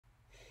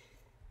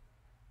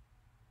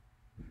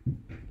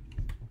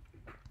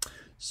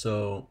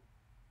So,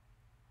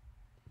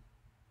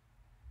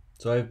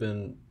 so I've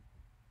been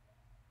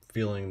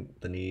feeling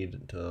the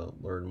need to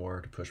learn more,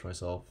 to push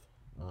myself,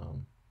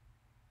 um,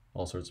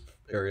 all sorts of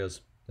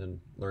areas, and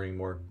learning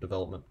more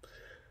development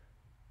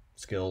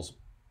skills.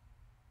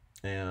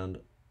 And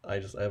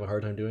I have a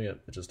hard time doing it.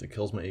 It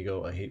kills my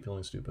ego. I hate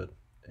feeling stupid,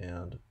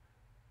 and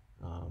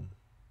um,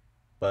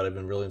 but I've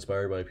been really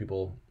inspired by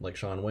people like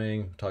Sean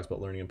Wang, who talks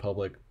about learning in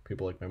public.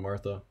 People like my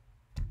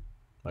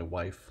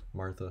wife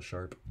Martha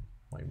Sharp,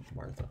 my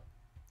Martha.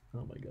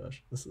 Oh my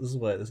gosh, this is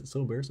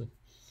so embarrassing.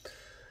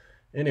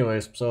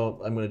 Anyways,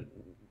 so I'm gonna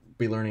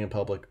be learning in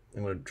public.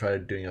 I'm gonna try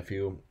doing a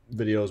few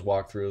videos,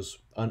 walkthroughs,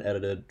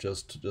 unedited,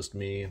 just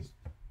me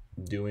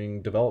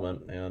doing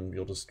development, and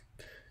you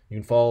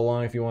can follow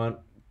along if you want.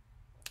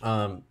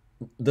 Um,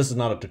 this is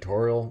not a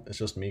tutorial; it's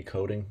just me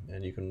coding,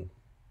 and you can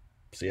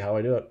see how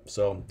I do it.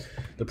 So,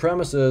 the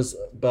premise is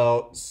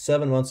about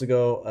 7 months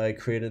ago, I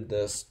created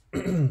this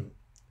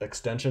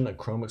extension, a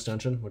Chrome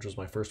extension, which was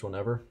my first one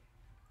ever,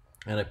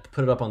 and I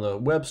put it up on the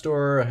web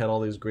store. I had all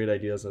these great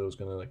ideas that it was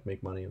gonna like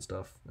make money and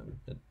stuff, and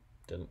it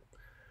didn't.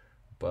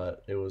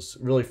 But it was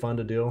really fun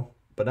to do.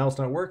 But now it's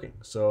not working.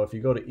 So if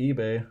you go to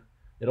eBay,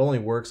 it only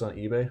works on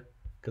eBay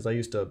because I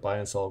used to buy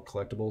and sell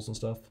collectibles and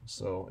stuff.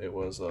 So it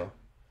was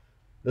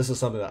this is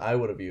something that I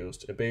would have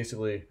used. It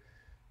basically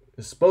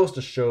is supposed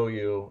to show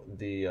you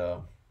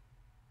the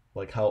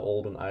like how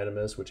old an item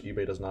is, which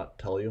eBay does not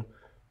tell you.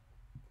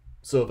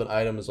 So if an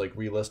item is like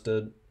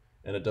relisted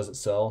and it doesn't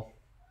sell,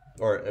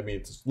 or I mean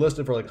it's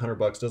listed for like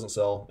 $100, doesn't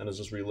sell, and it's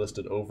just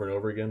relisted over and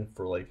over again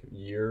for like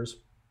years.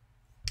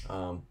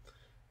 Um,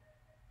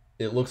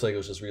 it looks like it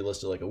was just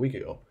relisted like a week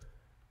ago,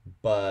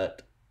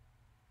 but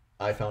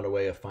I found a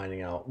way of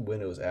finding out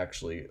when it was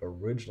actually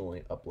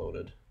originally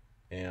uploaded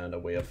and a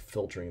way of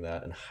filtering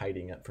that and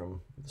hiding it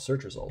from the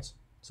search results.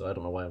 So I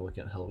don't know why I'm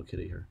looking at Hello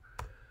Kitty here.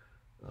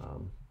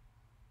 Um,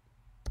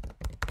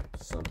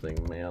 Something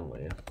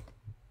manly.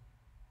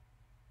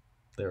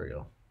 There we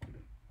go.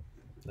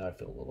 Now I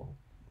feel a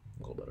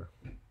little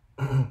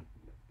better.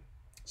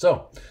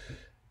 So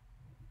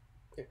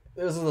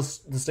this is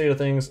the state of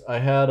things. I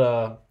had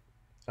a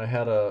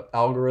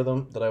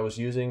algorithm that I was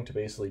using to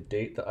basically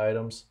date the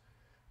items,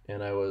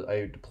 and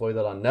I deployed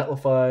that on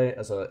Netlify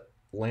as a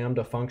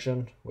Lambda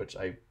function, which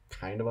I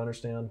kind of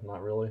understand,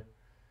 not really,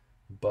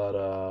 but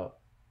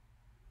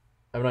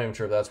I'm not even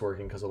sure if that's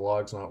working because the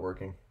log's not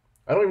working.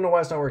 I don't even know why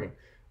it's not working.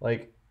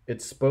 Like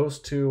it's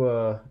supposed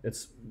to,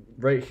 it's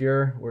right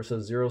here where it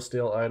says zero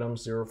stale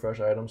items, zero fresh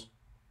items.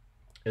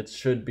 It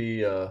should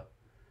be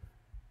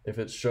if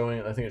it's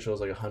showing, I think it shows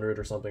like 100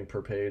 or something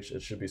per page.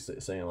 It should be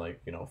saying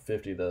like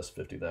 50 this,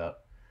 50 that.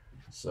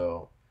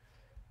 So,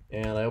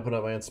 and I open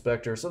up my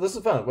inspector. So this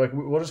is fun. Like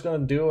we're just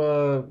gonna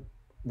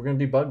we're gonna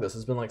debug this.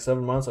 It's been like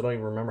 7 months. I don't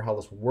even remember how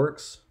this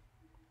works.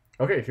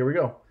 Okay, here we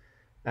go.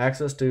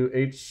 Access to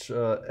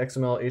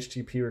XML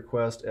HTTP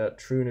request at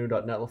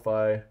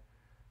truenew.netlify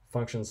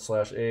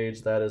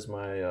function/age. That is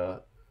my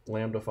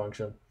Lambda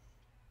function.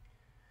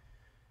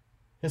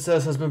 It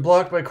says, has been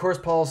blocked by course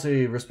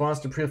policy. Response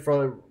to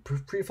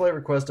pre-flight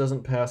request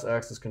doesn't pass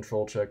access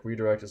control check.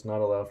 Redirect is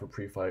not allowed for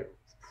pre-flight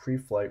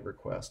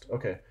request.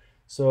 Okay,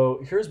 so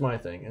here's my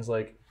thing. Is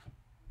like,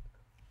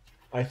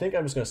 I think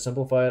I'm just going to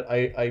simplify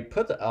it. I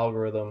put the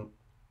algorithm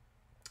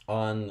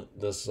on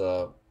this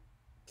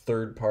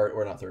third part,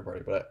 or not third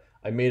party, but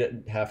I made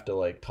it have to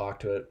like talk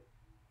to it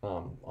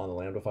on the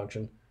Lambda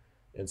function,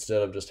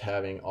 instead of just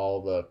having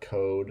all the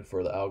code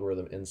for the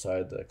algorithm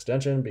inside the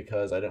extension,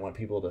 because I didn't want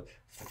people to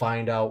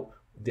find out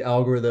the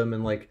algorithm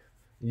and like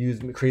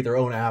create their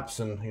own apps.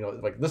 And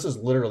like this is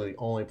literally the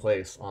only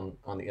place on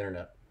the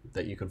internet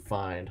that you can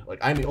find, like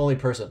I'm the only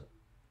person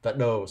that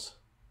knows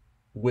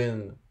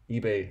when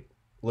eBay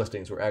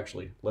listings were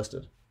actually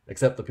listed,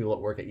 except the people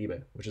that work at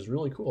eBay, which is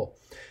really cool.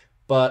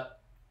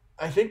 But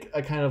I think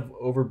I kind of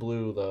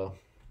overblew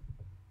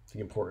the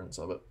importance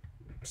of it.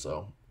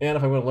 So, and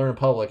if I'm going to learn in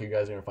public, you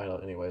guys are going to find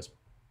out anyways.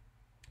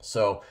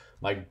 So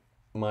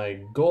my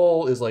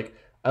goal is like,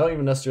 I don't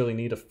even necessarily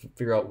need to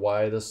figure out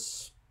why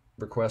this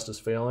request is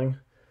failing.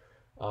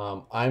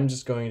 I'm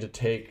just going to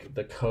take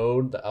the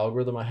code, the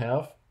algorithm I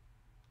have,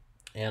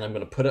 and I'm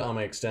going to put it on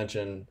my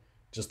extension,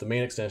 just the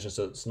main extension,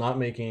 so it's not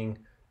making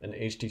an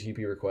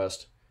HTTP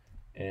request,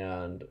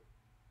 and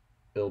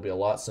it'll be a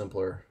lot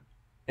simpler,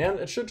 and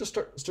it should just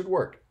start to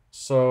work.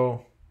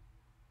 So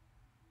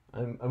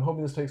I'm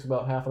hoping this takes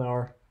about half an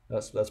hour.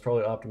 That's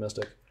probably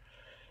optimistic.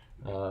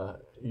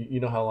 You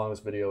know how long this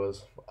video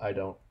is. I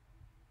don't.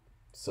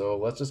 So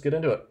let's just get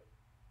into it.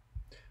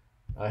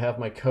 I have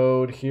my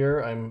code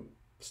here. I'm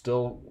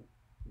still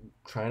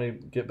trying to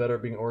get better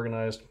at being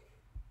organized.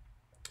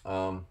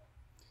 I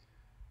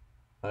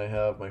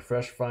have my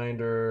fresh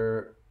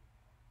finder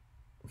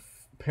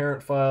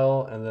parent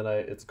file, and then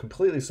it's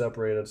completely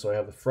separated. So I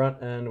have the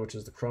front end, which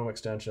is the Chrome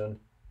extension,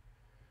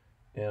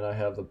 and I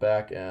have the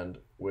back end,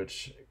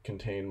 which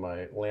contain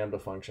my Lambda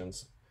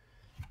functions.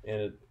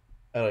 And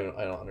I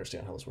don't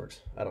understand how this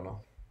works. I don't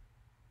know.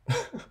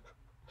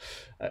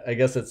 I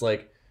guess it's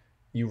like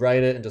you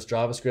write it in just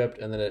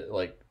JavaScript, and then it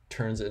like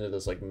turns it into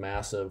this like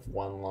massive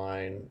one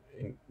line,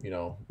 you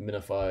know,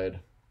 minified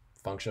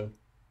function.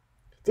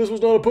 This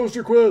was not a post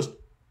request.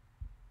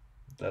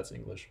 That's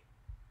English.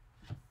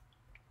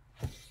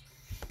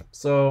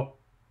 So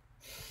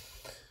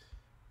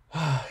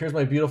here's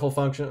my beautiful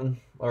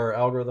function or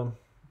algorithm.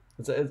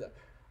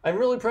 I'm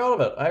really proud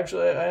of it.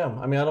 I am.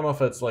 I mean, I don't know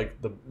if it's like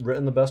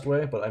written the best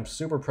way, but I'm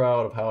super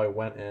proud of how I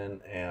went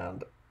in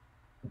and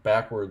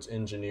backwards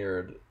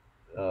engineered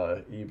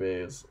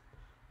eBay's.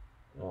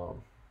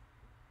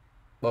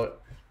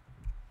 But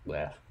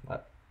yeah, I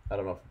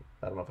don't know.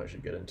 I don't know if I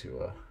should get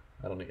into.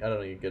 I don't need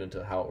to get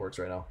into how it works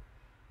right now.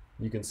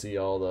 You can see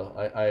all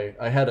the.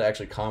 I had to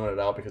actually comment it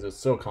out because it's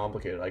so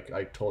complicated.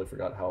 I totally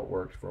forgot how it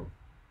worked from.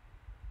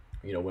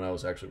 You know, when I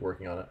was actually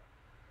working on it.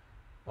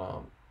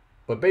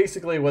 But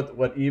basically, what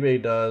eBay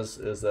does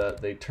is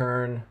that they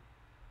turn.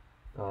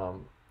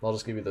 I'll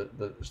just give you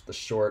the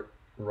short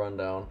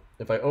rundown.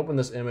 If I open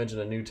this image in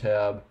a new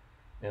tab,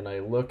 and I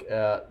look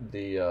at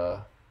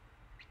the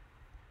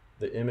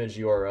image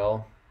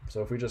URL,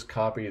 so if we just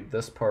copy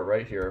this part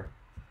right here,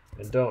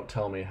 and don't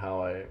tell me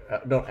how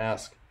don't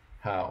ask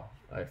how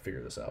I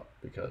figured this out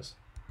because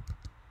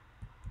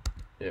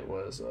it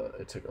was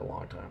it took a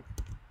long time.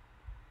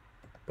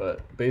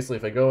 But basically,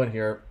 if I go in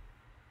here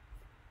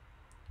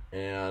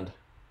and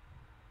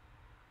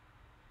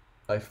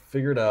I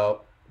figured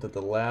out that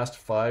the last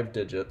 5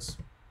 digits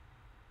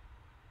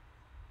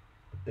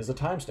is a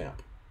timestamp.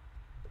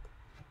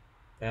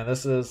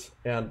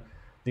 And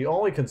the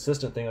only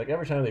consistent thing, like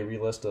every time they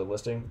relist a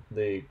listing,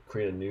 they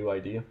create a new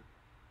ID.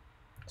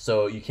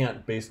 So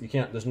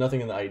there's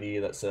nothing in the ID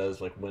that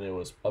says like when it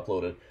was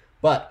uploaded,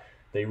 but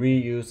they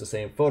reuse the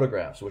same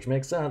photographs, which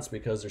makes sense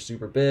because they're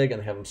super big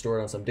and they have them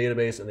stored on some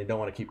database and they don't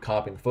want to keep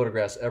copying the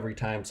photographs every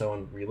time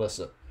someone relists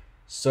it.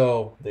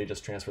 So they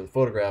just transfer the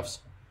photographs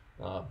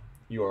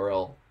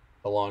URL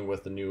along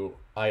with the new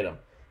item.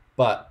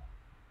 But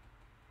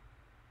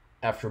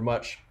after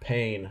much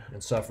pain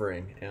and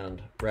suffering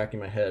and racking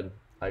my head,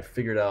 I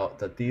figured out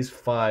that these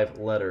 5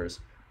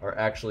 letters are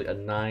actually a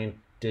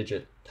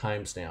 9-digit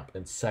timestamp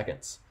in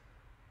seconds.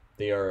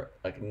 They are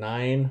like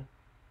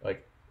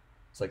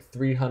it's like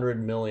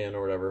 300 million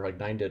or whatever, like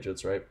 9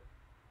 digits, right?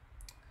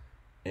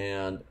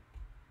 And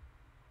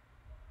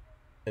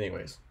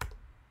anyways,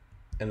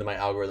 and then my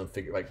algorithm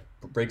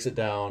breaks it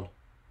down.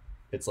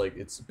 It's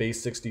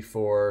base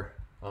 64.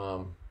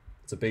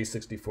 It's a base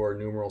 64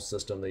 numeral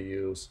system they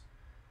use.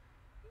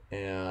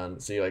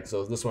 And see,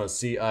 so this one is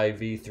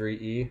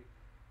CIV3E,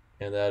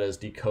 and that is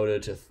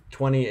decoded to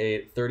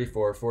 28,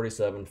 34,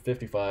 47,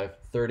 55,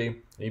 30. And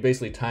you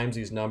basically times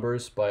these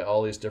numbers by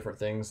all these different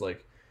things.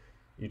 Like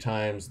you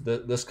times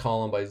this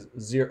column by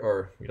 0,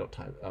 or you don't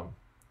time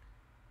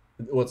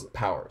what's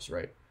powers,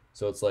 right?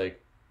 So it's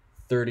like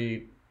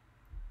 30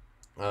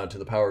 to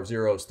the power of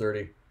 0 is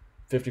 30.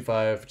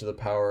 55 to the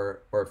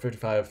power, or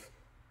 55.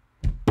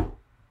 I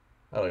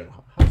don't even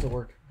know. How does it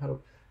work?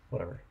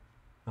 Whatever.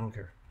 I don't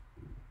care.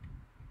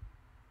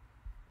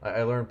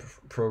 I learned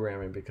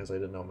programming because I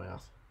didn't know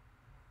math.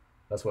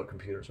 That's what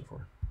computers are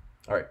for.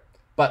 All right,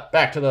 but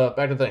back to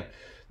the thing.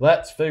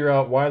 Let's figure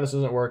out why this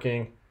isn't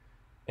working,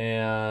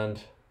 and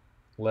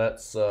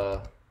let's.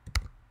 Okay,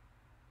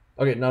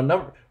 now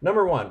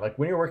number one, like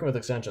when you're working with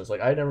extensions, like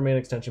I never made an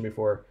extension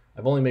before.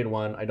 I've only made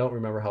one. I don't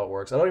remember how it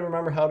works. I don't even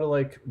remember how to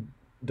like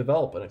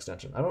develop an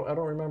extension. I don't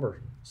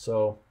remember.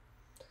 So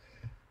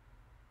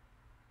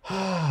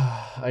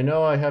I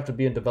know I have to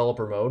be in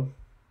developer mode.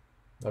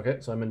 Okay,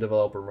 so I'm in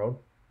developer mode.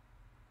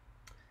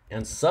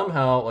 And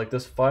somehow, like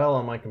this file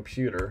on my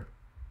computer,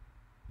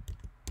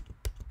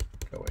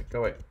 go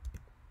away.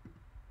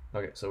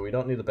 Okay, so we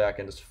don't need the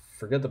backend, just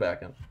forget the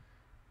backend.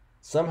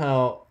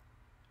 Somehow,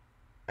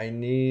 I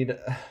need,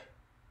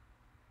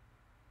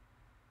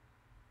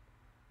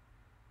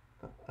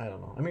 I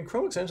don't know. I mean,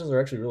 Chrome extensions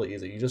are actually really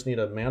easy. You just need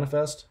a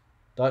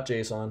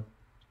manifest.json,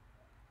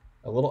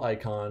 a little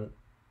icon,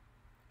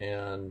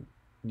 and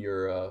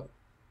your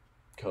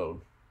code.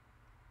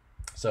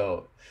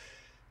 So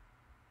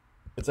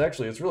it's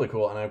really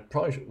cool, and I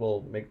probably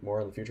will make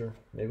more in the future,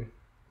 maybe.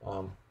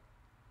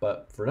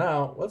 But for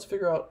now, let's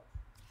figure out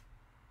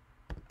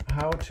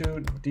how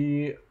to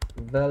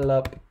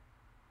develop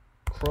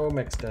Chrome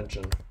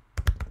extension.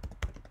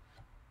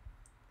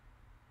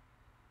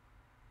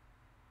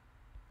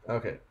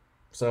 Okay,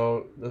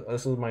 so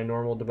this is my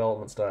normal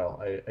development style.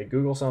 I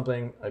Google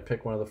something, I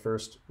pick one of the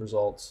first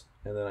results,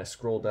 and then I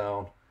scroll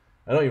down.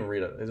 I don't even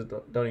read it. I just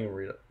don't even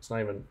read it. It's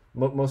not even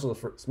most of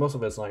it's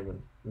not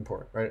even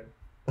important, right?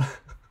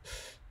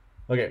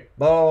 Okay,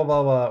 blah blah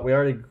blah blah. We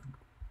already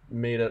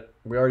made it.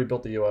 We already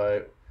built the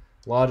UI,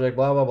 logic,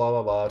 blah blah blah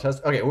blah blah.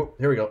 Test. Okay,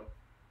 here we go.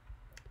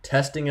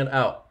 Testing it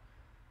out.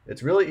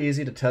 It's really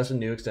easy to test a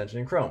new extension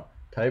in Chrome.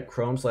 Type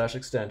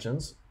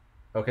Chrome/extensions.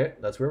 Okay,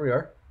 that's where we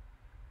are.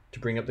 To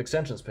bring up the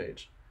extensions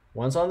page.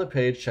 Once on the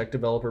page, check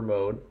developer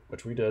mode,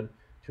 which we did,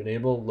 to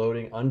enable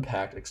loading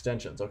unpacked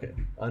extensions. Okay,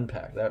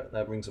 unpacked.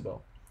 That rings a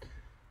bell.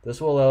 This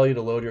will allow you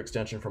to load your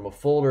extension from a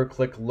folder,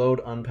 click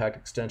load unpacked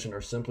extension,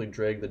 or simply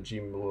drag the G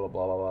blah,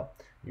 blah, blah, blah.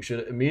 You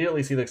should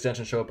immediately see the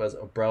extension show up as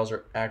a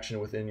browser action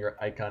within your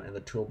icon in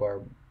the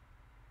toolbar.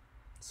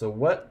 So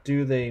what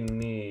do they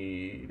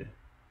need?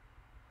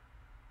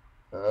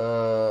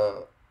 Poo.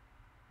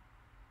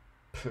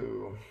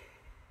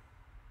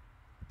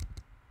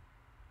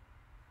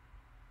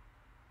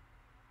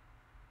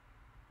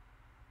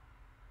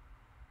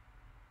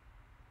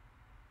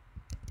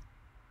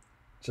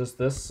 Just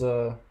this,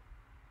 all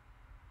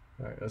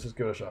right, let's just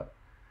give it a shot.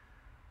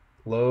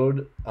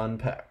 Load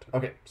unpacked.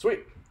 Okay,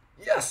 sweet.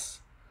 Yes!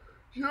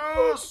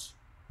 Yes!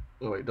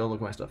 Oh wait, don't look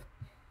at my stuff.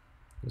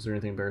 Is there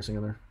anything embarrassing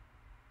in there?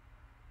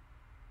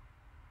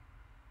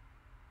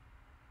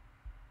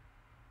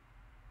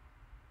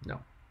 No.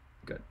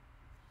 Good.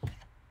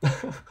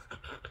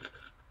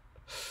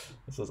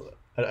 This is,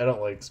 I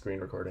don't like screen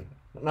recording.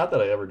 Not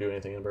that I ever do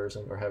anything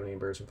embarrassing or have any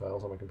embarrassing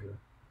files on my computer.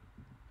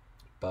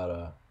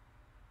 But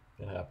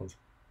it happens.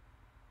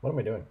 What am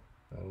I doing?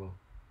 I don't know.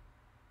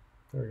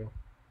 There we go.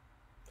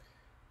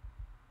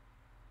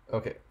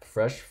 Okay,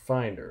 fresh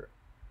finder.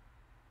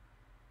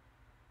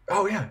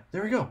 Oh yeah,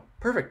 there we go.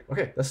 Perfect.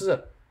 Okay, this is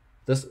it.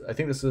 I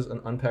think this is an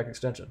unpack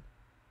extension.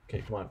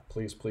 Okay, come on.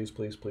 Please, please,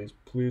 please, please,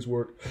 please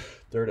work.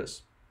 There it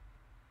is.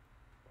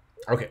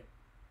 Okay.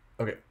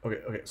 Okay.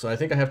 So I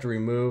think I have to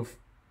remove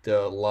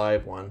the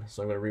live one.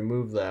 So I'm going to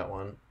remove that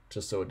one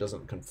just so it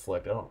doesn't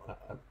conflict. I'm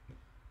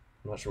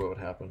not sure what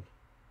would happen.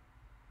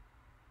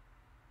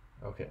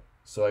 Okay,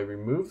 so I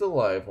remove the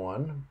live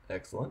one.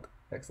 Excellent,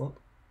 excellent.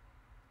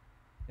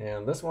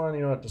 And this one,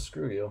 you know what, to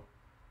screw you.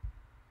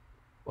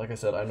 Like I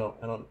said, I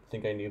don't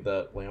think I need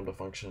that Lambda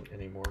function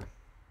anymore.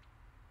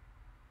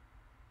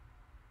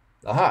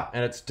 Aha,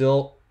 and it's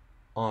still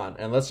on.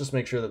 And let's just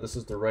make sure that this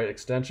is the right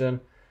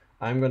extension.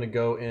 I'm going to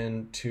go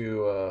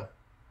into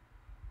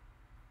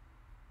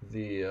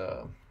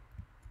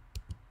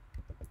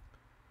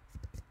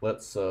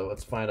let's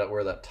find out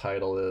where that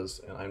title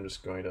is, and I'm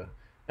just going to.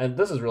 And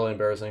this is really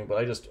embarrassing, but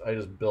I just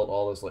built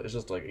all this, it's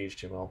just like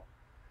HTML.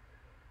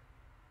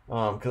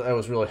 Because I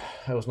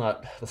was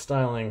not, the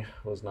styling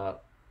was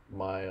not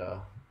my,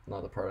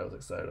 not the part I was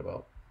excited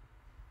about.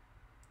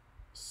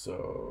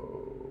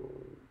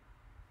 So,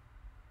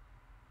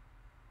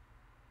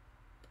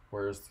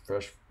 where's the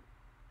fresh?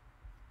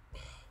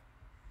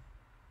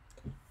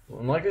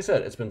 And like I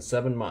said, it's been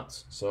 7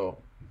 months, so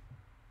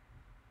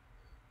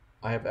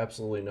I have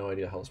absolutely no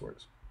idea how this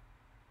works.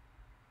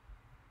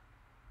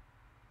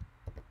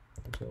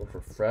 So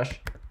for fresh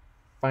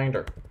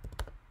finder.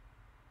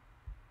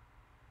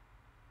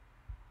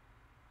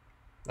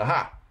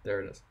 Aha, there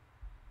it is.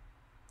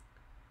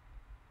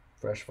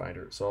 Fresh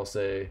finder. So I'll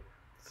say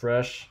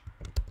fresh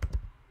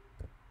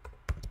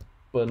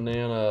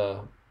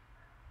banana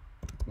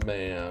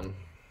man.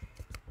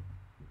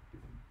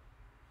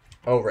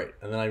 Oh, right.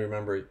 And then I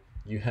remember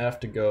you have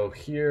to go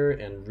here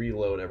and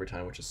reload every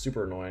time, which is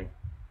super annoying.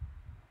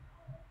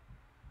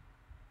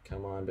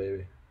 Come on,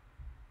 baby.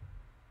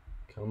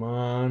 Come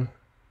on.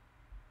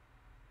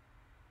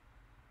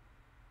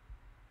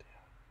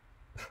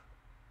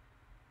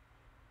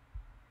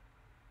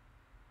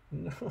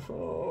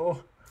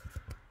 No.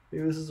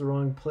 Maybe this is the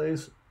wrong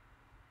place.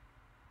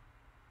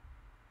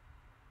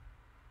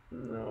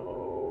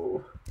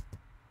 No.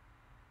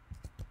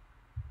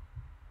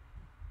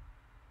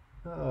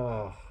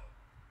 Oh.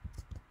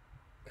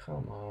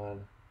 Come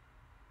on.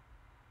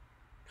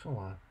 Come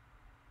on.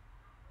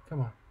 Come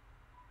on.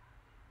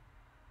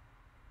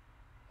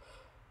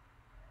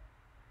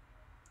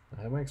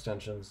 I have my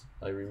extensions.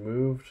 I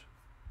removed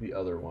the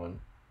other one.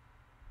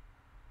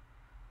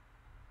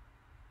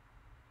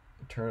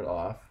 Turn it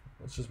off.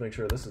 Let's just make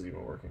sure this is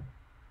even working.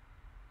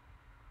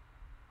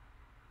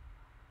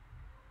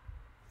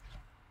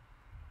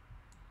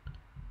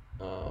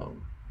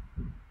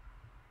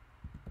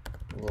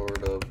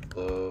 Lord of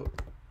the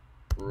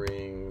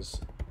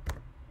Rings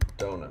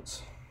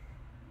donuts.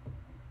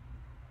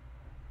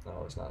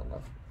 Oh, it's not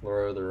enough.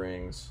 Lord of the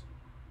Rings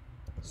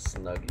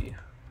Snuggie.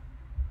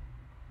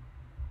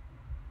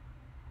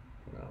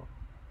 No.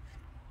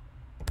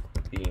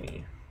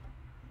 Beanie.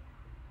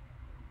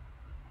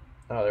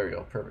 Oh, there we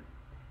go. Perfect.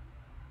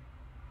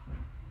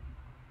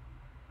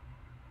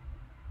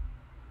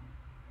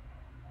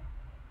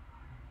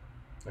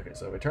 Okay,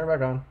 so if we turn it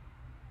back on.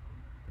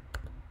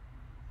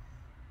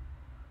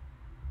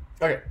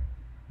 Okay,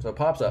 so it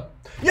pops up.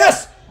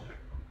 Yes!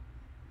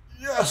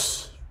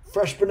 Yes!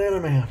 Fresh banana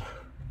man.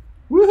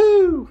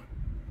 Woohoo!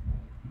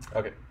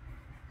 Okay,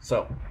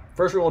 so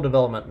first rule of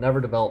development, never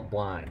develop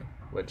blind,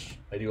 which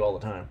I do all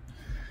the time.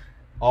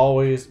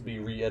 Always be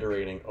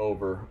reiterating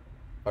over.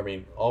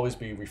 Always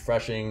be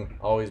refreshing,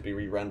 always be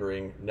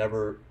re-rendering,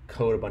 never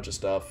code a bunch of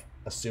stuff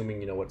assuming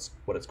you know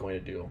what it's going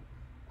to do.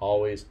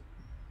 Always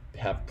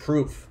have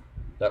proof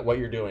that what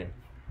you're doing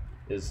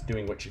is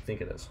doing what you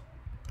think it is.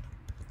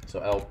 So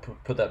I'll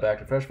put that back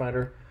to Fresh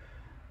Finder.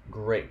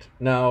 Great.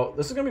 Now,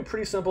 this is going to be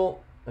pretty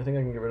simple. I think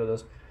I can get rid of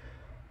this.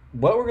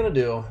 What we're going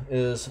to do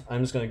is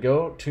I'm just going to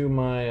go to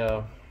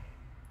my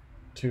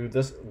to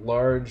this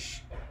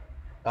large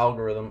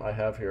algorithm I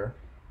have here,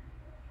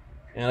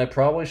 and I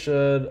probably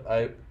should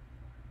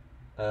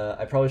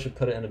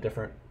put it in a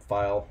different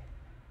file.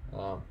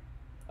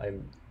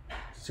 I'm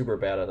super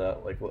bad at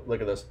that. Like,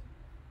 look at this,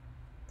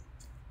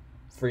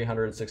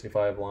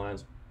 365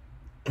 lines.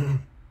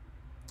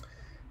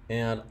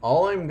 And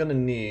all I'm gonna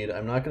need,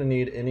 I'm not gonna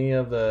need any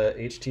of the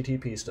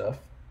HTTP stuff.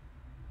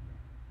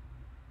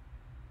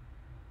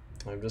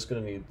 I'm just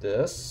gonna need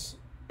this,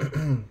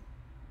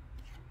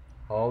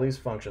 all these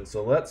functions.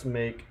 So let's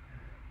make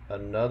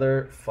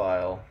another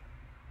file.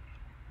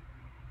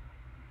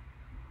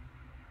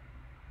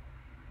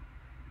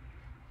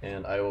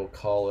 And I will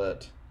call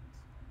it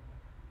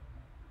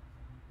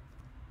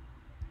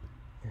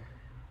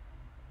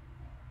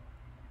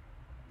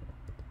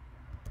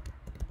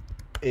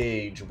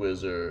Age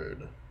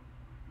Wizard.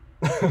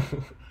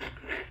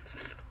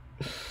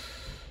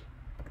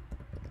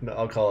 No,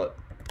 I'll call it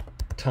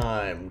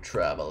Time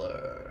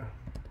Traveler.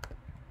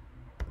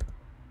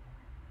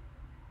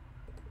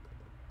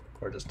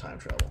 Or just Time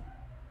Travel.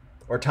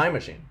 Or Time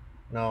Machine.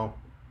 No.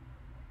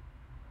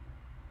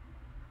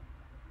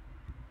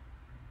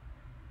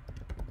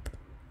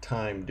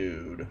 Time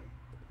Dude.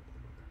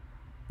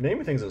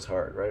 Naming things is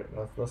hard, right?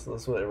 That's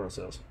what everyone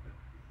says.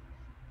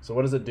 So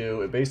what does it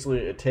do? It basically,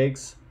 it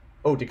takes...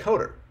 Oh,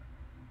 decoder.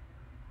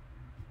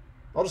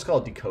 I'll just call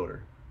it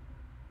decoder.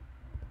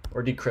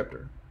 Or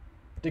decryptor.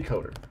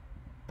 Decoder.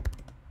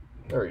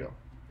 There we go.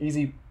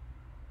 Easy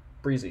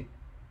breezy.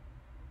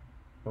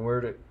 And where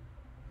is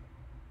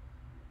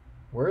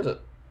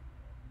it?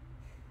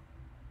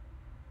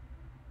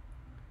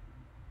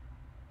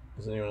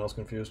 Is anyone else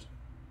confused?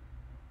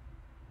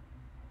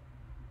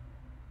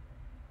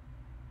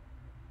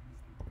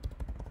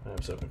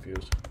 I'm so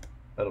confused.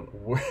 I don't know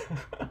where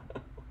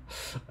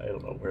I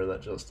don't know where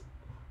that just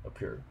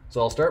appeared.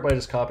 So I'll start by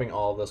just copying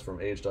all of this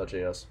from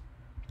age.js.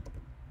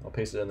 I'll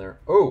paste it in there.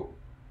 Oh,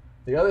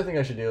 the other thing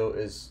I should do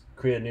is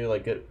create a new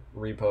like Git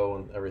repo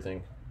and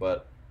everything,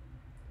 but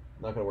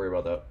I'm not gonna worry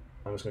about that.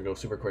 I'm just gonna go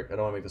super quick. I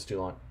don't want to make this too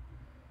long.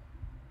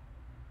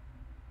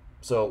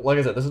 So like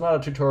I said, this is not a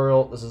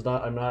tutorial. This is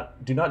not.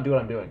 Do not do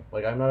what I'm doing.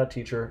 Like, I'm not a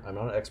teacher. I'm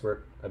not an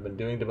expert. I've been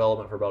doing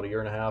development for about 1.5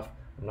 years.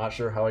 I'm not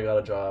sure how I got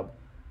a job.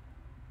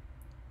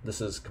 This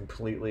is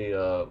completely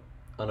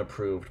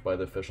unapproved by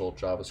the official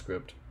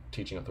JavaScript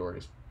teaching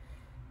authorities.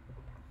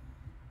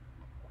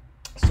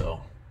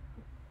 So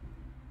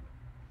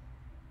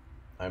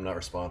I'm not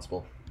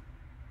responsible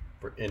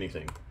for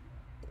anything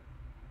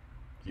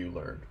you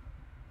learned.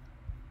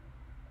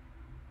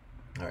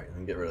 All right,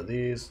 and get rid of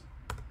these.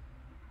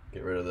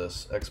 Get rid of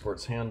this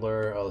exports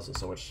handler. Oh, this is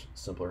so much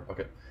simpler.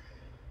 Okay.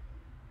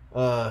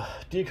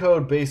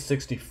 Decode base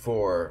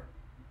 64.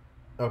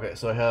 Okay,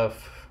 so I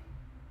have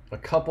a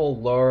couple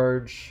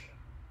large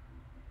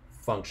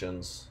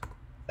functions.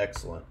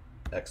 Excellent,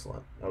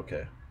 excellent.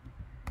 Okay.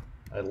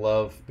 I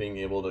love being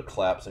able to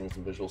collapse things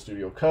in Visual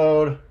Studio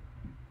Code.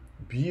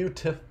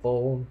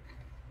 Beautiful.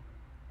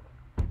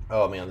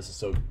 Oh man, this is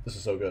so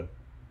good.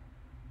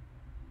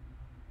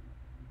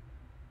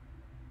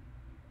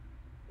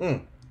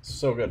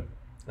 So good.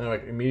 And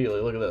like immediately,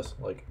 look at this.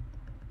 Like,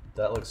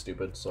 that looks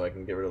stupid, so I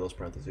can get rid of those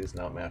parentheses.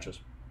 Now it matches.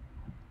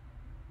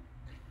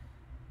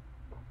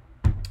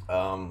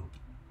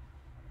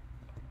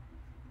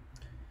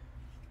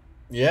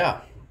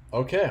 Yeah.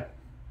 Okay.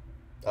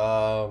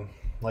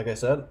 Like I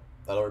said,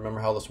 I don't remember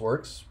how this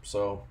works,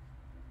 so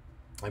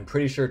I'm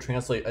pretty sure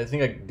translate. I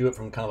think I do it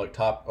from kind of like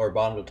top or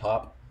bottom to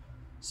top.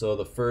 So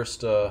the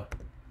first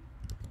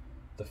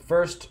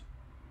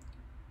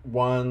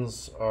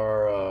ones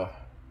are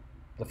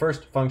the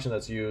first function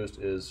that's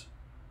used is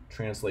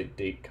translate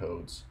date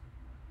codes.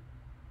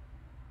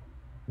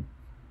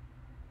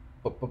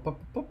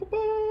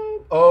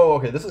 Oh,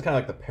 okay. This is kind of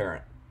like the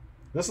parent.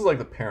 This is like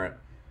the parent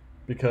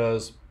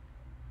because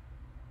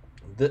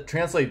the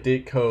translate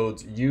date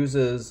codes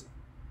uses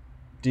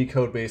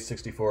decode base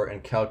 64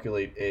 and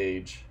calculate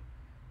age,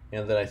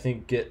 and then I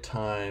think get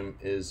time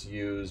is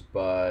used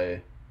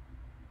by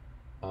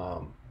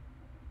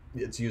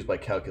it's used by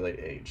calculate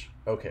age.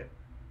 Okay.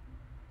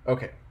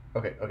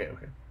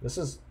 This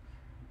is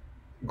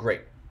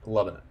great.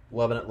 Loving it.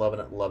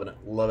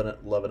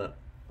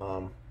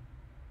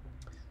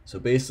 So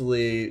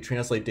basically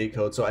translate date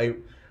code. So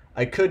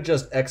I could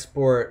just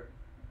export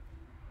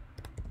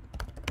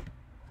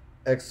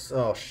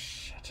oh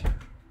shit.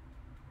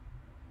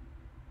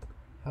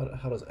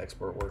 How does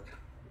export work?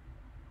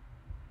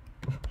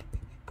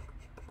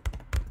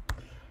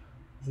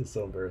 This is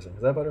so embarrassing.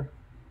 Is that better?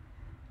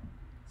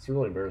 It's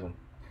really embarrassing.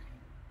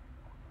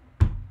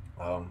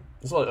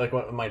 This is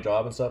like my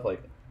job and stuff.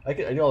 Like I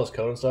do all this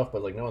code and stuff,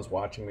 but like no one's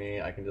watching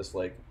me. I can just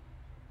like,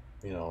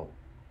 you know,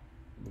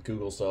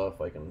 Google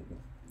stuff. I can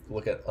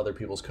look at other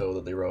people's code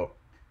that they wrote,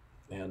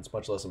 and it's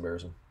much less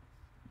embarrassing.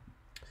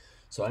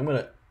 So I'm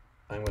gonna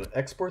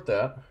export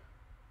that,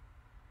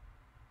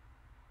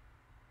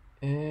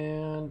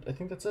 and I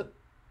think that's it.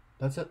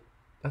 That's it.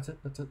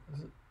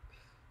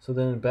 So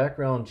then in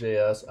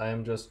background.js, I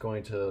am just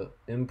going to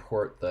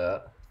import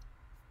that.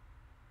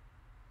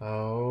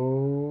 Oh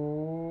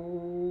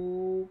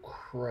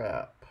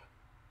crap.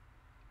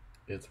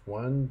 It's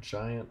one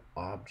giant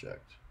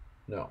object.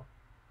 No.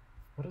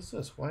 What is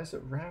this? Why is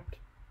it wrapped?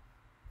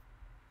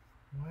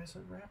 Why is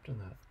it wrapped in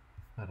that?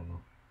 I don't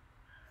know.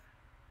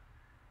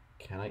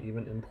 Can I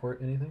even import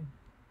anything?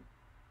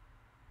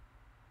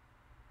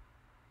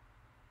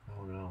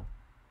 Oh no.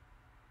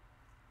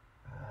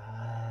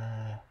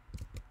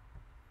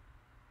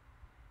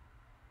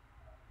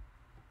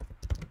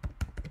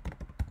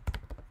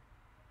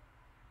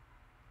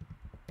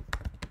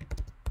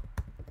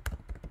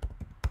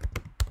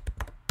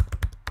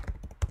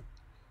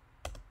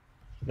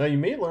 Now you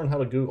may learn how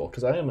to Google,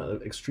 because I am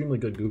an extremely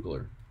good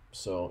Googler.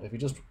 So if you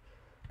just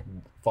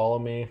follow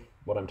me,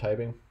 what I'm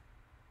typing,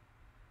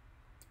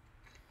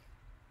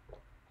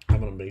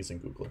 I'm an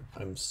amazing Googler.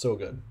 I'm so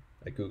good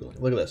at Googling.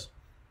 Look at this.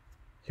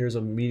 Here's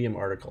a Medium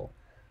article.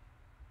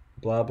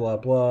 Blah, blah,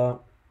 blah.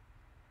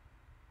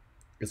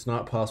 It's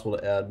not possible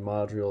to add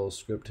module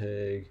script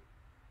tag.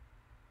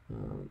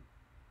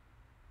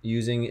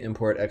 Using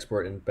import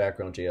export in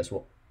background JS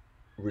will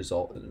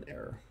result in an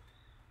error.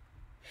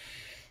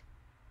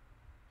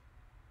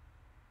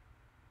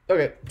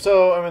 Okay,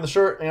 so I mean the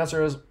short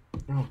answer is,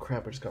 oh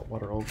crap, I just got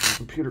water all over the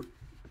computer.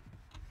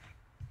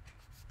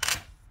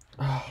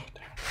 Oh,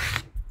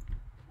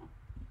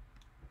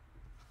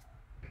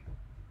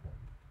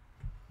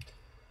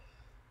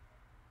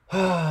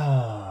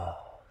 damn.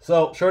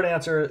 So short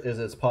answer is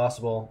it's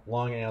possible.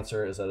 Long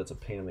answer is that it's a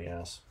pain in the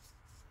ass.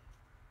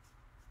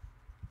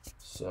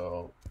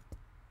 So,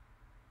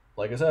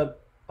 like I said,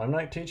 I'm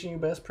not teaching you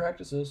best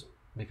practices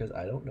because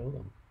I don't know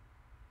them.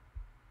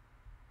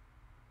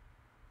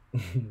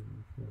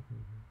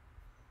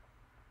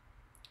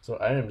 So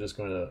I am just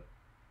going to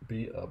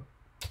be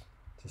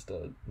just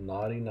a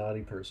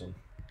naughty person,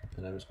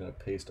 and I'm just going to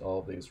paste all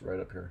of these right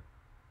up here.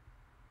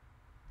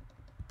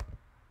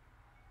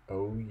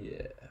 Oh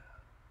yeah,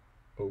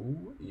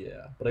 oh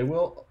yeah. But I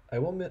will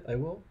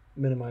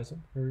minimize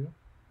them. Here we go.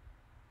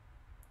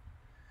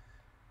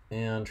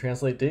 And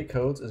translate date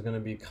codes is going to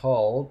be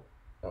called.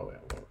 Oh wait,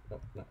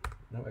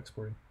 no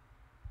exporting.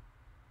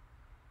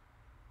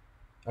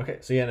 Okay,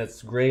 so yeah, and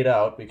it's grayed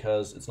out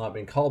because it's not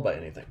being called by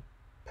anything.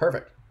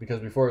 Perfect,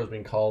 because before it was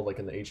being called like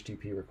in the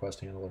HTTP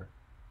request handler.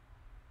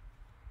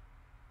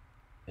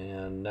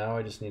 And now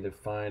I just need to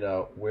find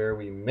out where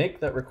we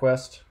make that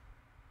request.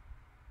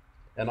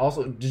 And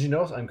also, did you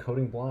notice I'm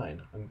coding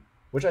blind?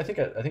 Which I think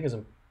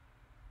isn't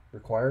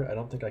required. I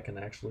don't think I can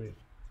actually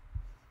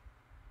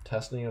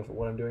test any of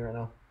what I'm doing right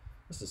now.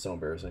 This is so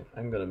embarrassing.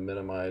 I'm going to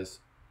minimize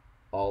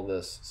all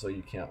this so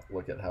you can't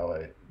look at how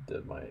I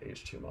did my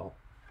HTML.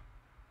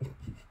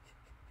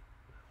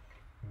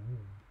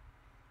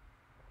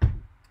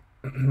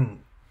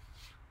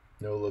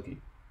 No looky.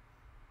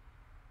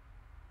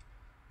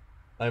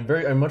 I'm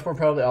much more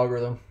proud of the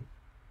algorithm,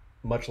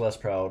 much less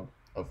proud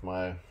of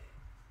my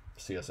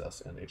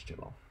CSS and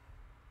HTML.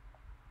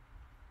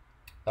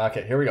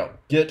 Okay, here we go.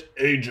 Get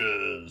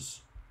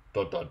ages.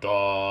 Dun, dun,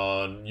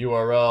 dun.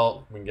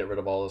 URL. We can get rid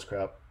of all this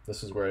crap.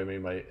 This is where I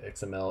made my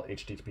XML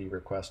HTTP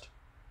request,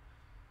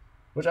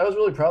 which I was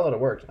really proud that it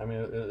worked. I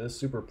mean, it's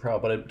super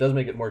proud, but it does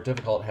make it more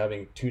difficult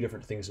having two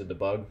different things to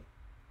debug.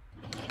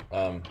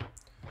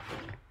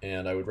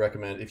 And I would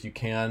recommend, if you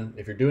can,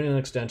 if you're doing an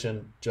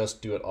extension,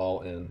 just do it all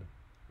in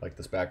like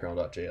this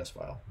background.js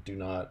file. Do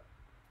not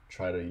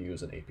try to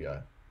use an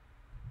API.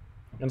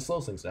 And it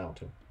slows things down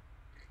too.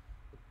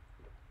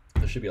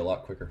 This should be a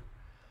lot quicker.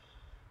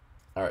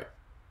 All right.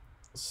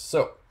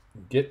 So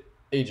get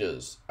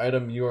ages,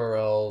 item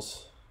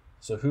URLs.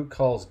 So who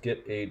calls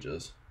get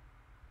ages?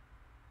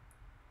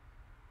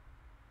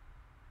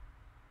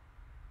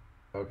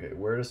 Okay,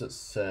 where does it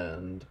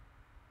send?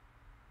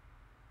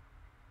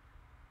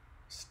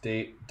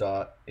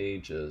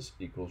 State.ages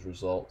equals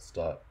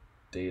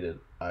results.dated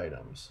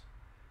items.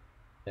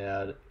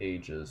 Add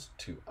ages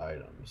to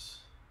items.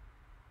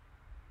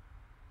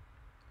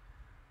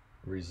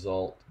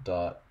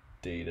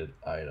 Result.dated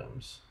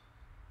items.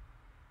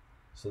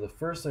 So the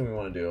first thing we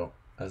want to do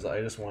is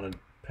I just want to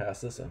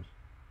pass this in.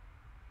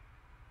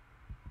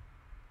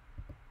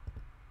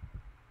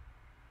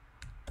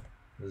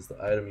 This is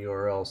the item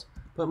URLs.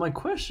 But my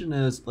question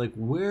is, like,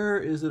 where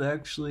is it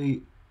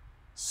actually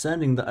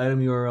sending the item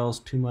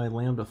URLs to my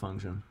Lambda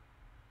function?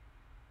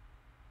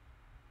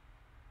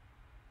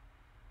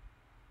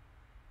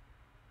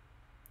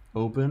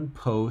 Open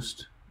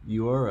post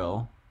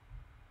URL,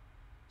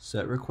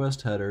 set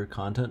request header,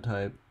 content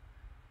type,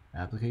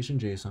 application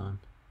JSON.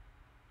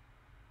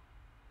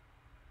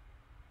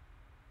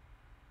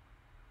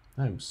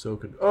 I'm so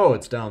good. Oh,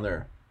 it's down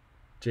there.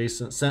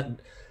 JSON sent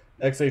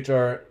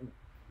XHR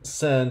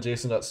send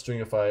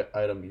JSON.stringify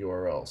item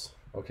URLs.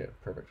 Okay,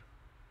 perfect.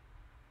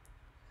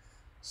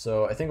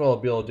 So I think what I'll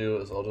be able to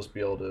do is I'll just be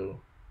able to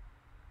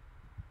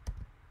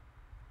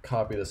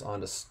copy this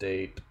onto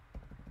state.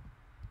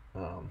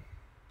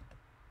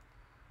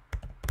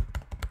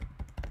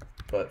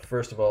 But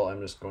first of all,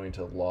 I'm just going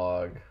to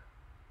log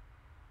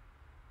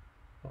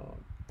I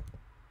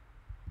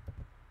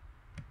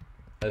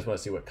just want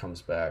to see what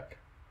comes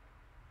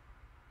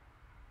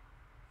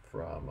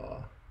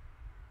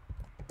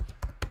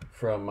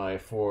from my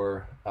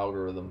 4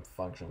 algorithm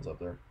functions up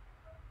there.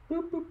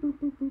 Boop, boop, boop,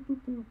 boop, boop, boop,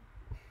 boop.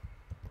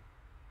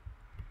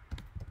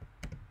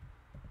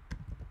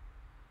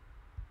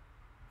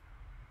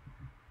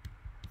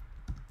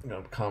 I'm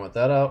going to comment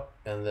that out,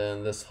 and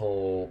then this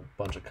whole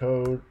bunch of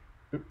code,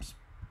 oops,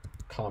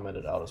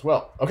 commented out as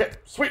well. Okay,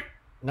 sweet.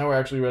 Now we're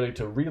actually ready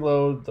to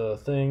reload the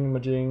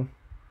thing-majing.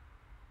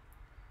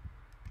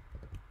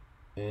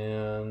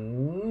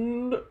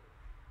 And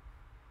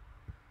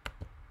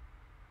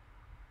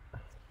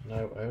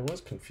now I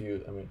was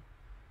confused. I mean,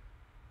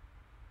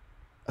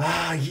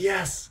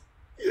 yes,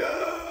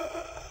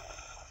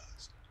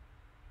 yes.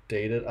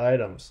 Dated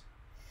items.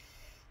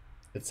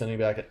 It's sending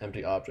back an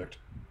empty object.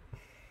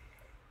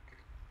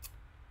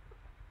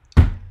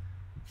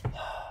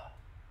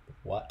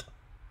 What?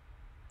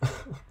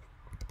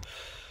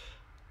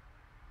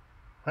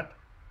 What?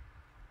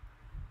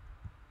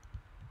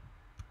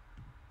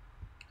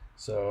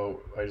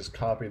 So I just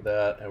copied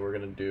that, and we're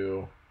gonna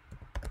do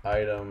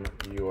item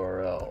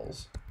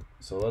URLs.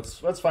 So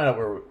let's find out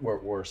where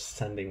we're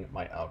sending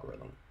my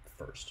algorithm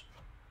first.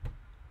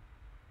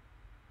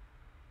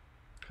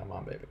 Come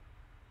on, baby.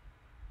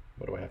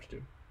 What do I have to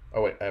do?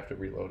 Oh wait, I have to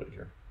reload it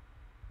here.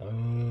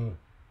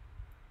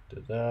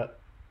 Did that,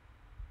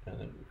 and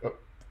then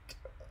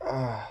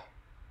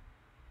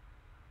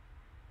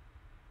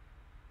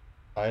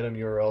item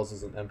URLs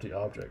is an empty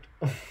object.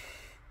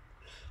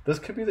 This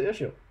could be the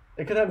issue.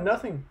 It could have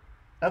nothing,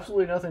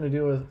 absolutely nothing to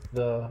do with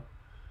the.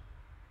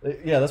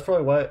 Yeah, that's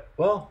probably why.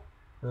 Well,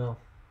 no,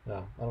 I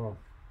don't know.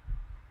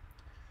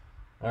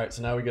 All right,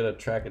 so now we gotta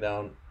track it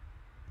down.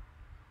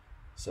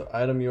 So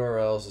item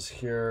URLs is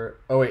here.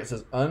 Oh wait, it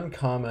says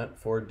uncomment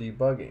for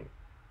debugging.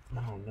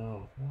 Oh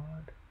no,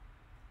 what?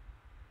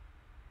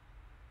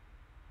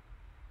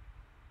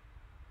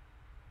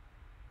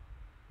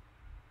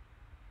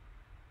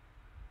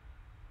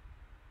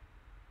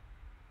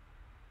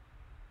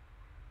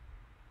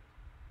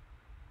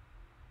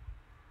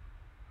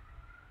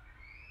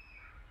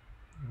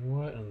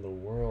 What in the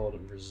world?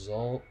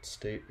 Result,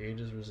 state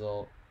ages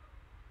result,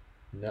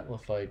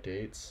 netlify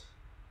dates.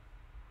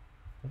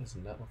 What is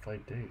netlify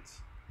dates?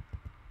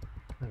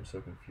 I'm so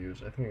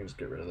confused. I think I can just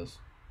get rid of this.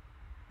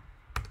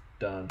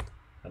 Done.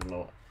 I don't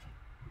know.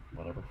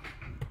 Whatever.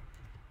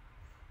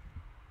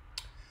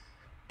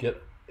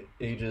 Get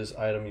ages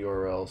item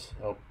URLs.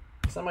 Oh,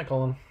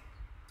 semicolon.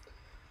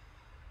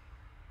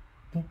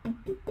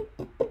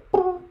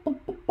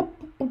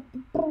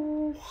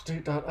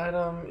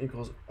 State.item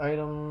equals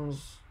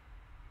items.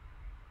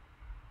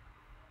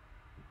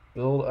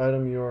 Build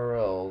item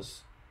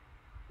URLs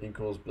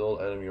equals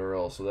build item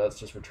URL. So that's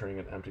just returning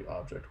an empty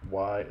object.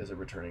 Why is it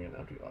returning an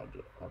empty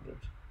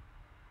object?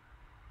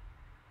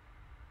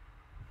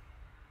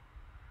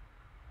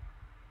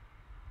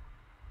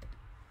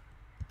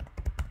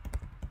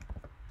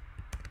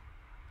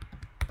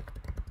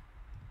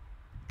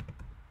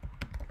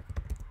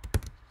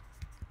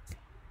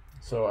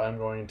 So I'm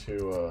going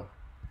to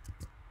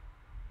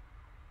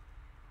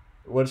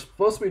what it's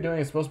supposed to be doing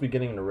is supposed to be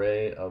getting an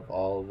array of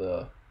all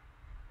the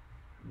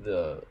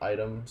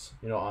items,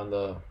 you know, on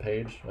the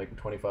page, like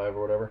 25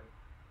 or whatever,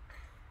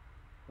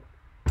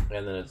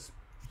 and then it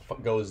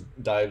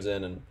dives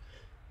in and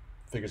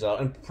figures out.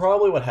 And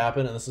probably what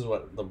happened, and this is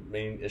what the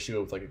main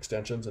issue with like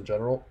extensions in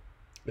general,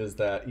 is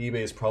that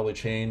eBay's probably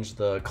changed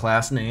the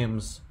class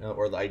names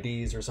or the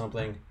IDs or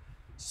something.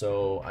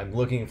 So I'm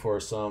looking for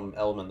some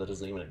element that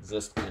doesn't even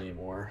exist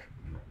anymore.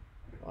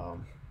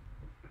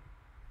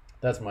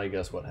 That's my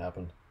guess what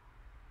happened.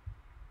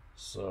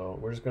 So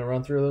we're just gonna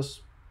run through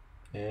this,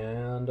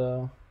 and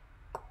oh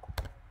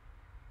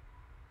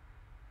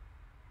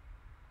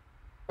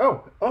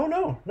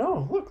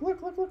no, look.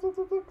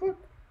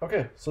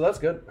 Okay, so that's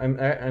good.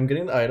 I'm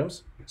getting the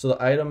items. So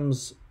the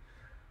items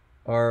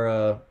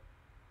are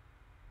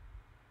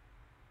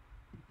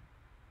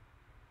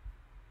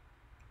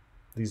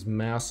these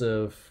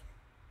massive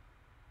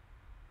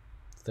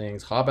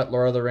things: Hobbit,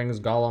 Lord of the Rings,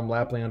 Gollum,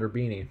 Laplander,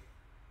 Beanie.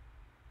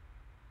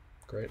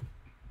 Great.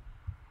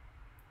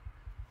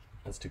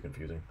 That's too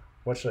confusing.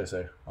 What should I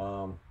say?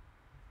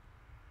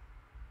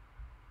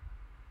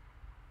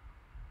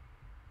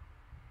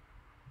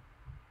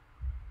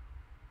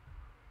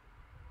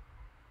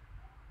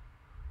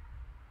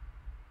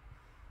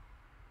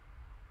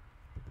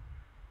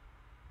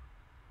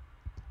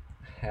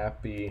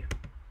 Happy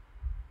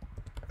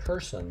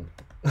person.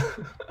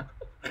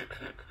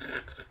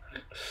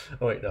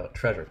 Oh wait, no,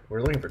 treasure.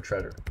 We're looking for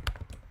treasure.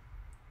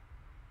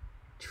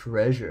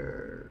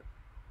 Treasure.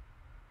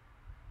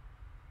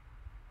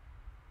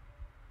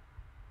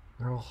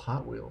 They're all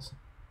Hot Wheels.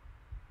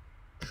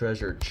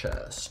 Treasure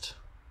chest.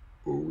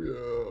 Oh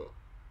yeah.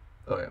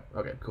 Oh yeah.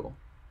 Okay, cool.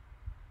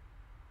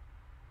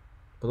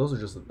 But those are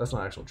just, that's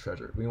not actual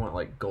treasure. We want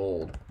like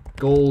gold.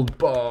 Gold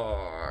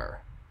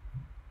bar.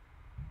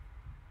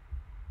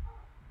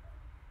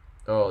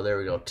 Oh, there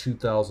we go.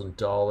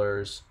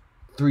 $2,000.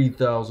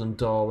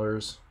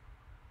 $3,000.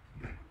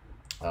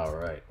 All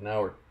right,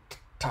 now we're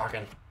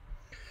talking.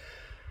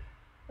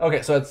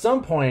 Okay, so at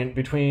some point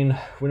between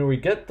when we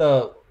get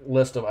the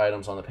list of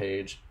items on the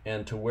page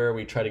and to where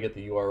we try to get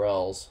the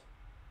URLs,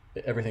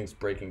 everything's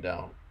breaking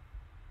down.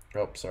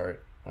 Oh, sorry.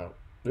 Oh,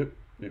 oop,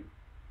 oop.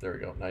 There we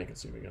go. Now you can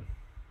see me again.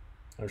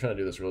 I'm trying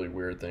to do this really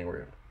weird thing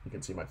where you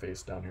can see my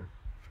face down here.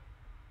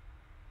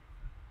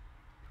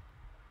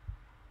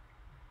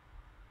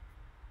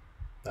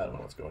 I don't know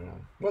what's going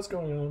on. What's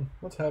going on?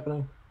 What's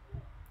happening?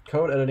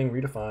 Code editing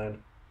redefined.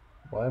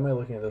 Why am I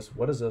looking at this?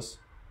 What is this?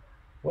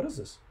 What is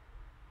this?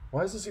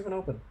 Why is this even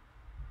open?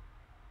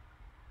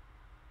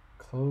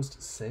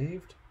 Closed,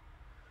 saved?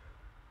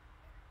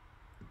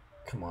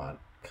 Come on.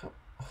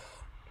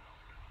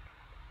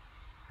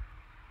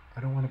 I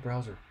don't want a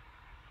browser.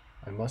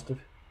 I must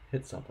have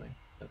hit something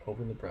and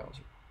opened the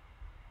browser.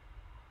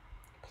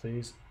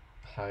 Please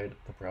hide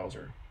the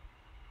browser.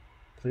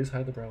 Please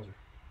hide the browser.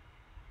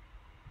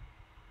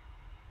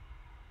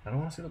 I don't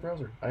want to see the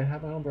browser. I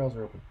have my own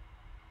browser open.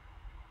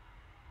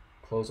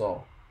 Close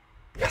all.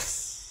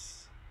 Yes!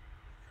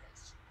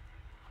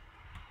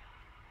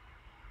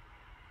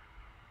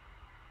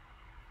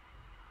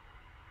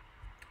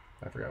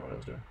 I forgot what I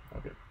was doing.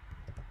 Okay.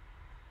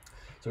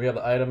 So we have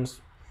the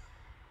items,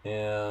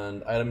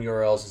 and item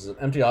URLs is an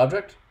empty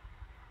object.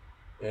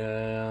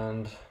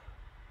 And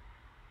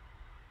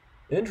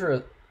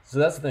so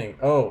that's the thing.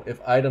 Oh, if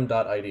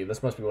item.id,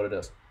 this must be what it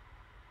is.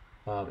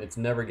 It's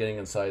never getting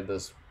inside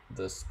this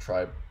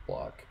try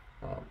block.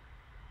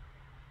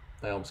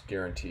 I almost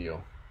guarantee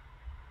you.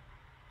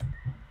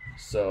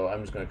 So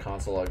I'm just going to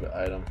console log the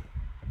item,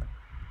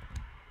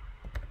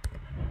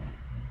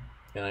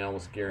 and I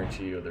almost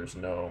guarantee you there's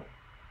no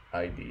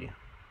ID.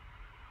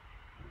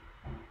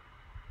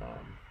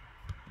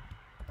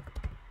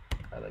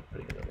 I like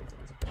putting it in.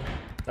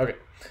 Okay.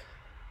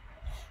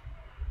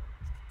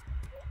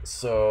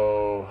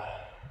 So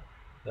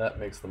that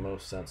makes the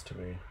most sense to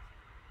me.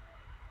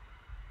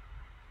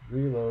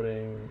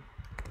 Reloading.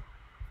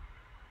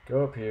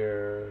 Go up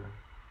here.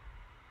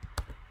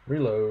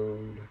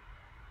 Reload.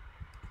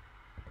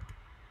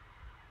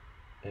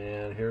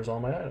 And here's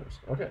all my items.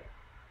 Okay.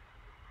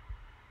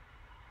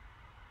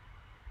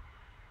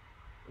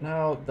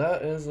 Now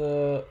that is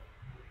an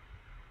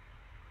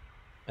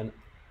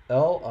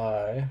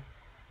LI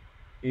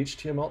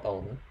HTML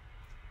element.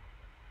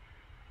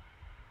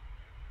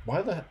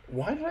 Why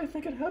did I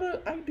think it had an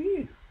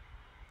ID?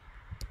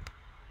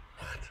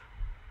 What?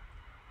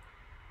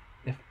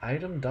 If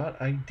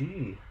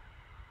item.id.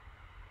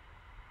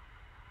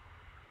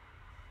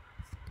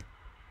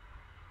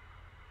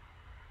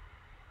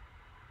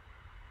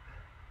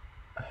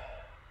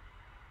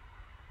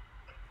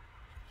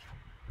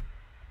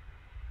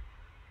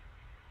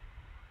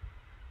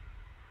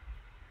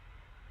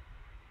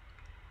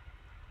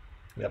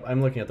 Yep,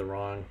 I'm looking at the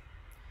wrong.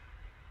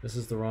 This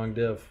is the wrong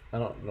div. I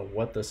don't know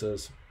what this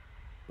is,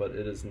 but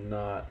it is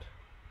not.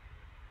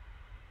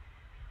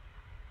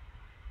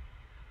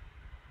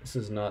 This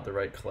is not the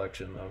right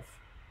collection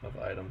of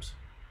items.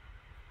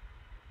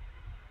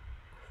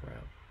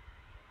 Crap.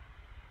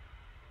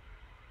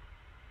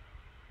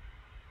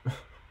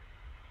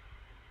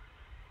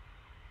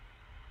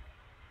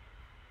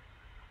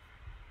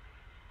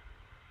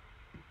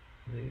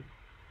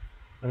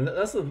 I mean,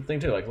 that's the thing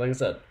too. Like I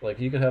said, like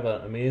you could have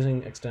an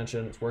amazing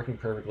extension, it's working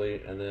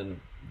perfectly, and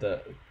then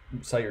the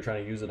site you're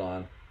trying to use it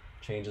on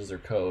changes their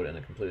code and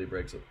it completely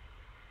breaks it.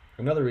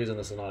 Another reason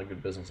this is not a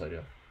good business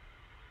idea.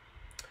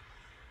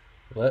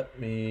 Let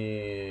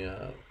me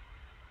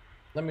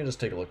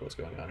just take a look at what's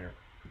going on here.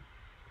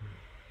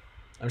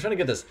 I'm trying to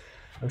get this.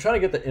 I'm trying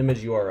to get the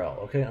image URL.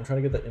 Okay, I'm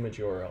trying to get the image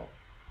URL.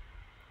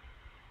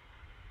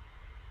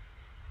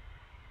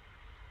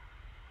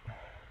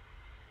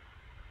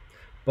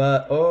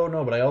 But oh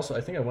no, but I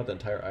think I want the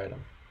entire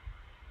item.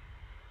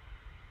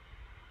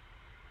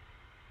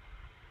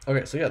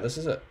 Okay, so yeah, this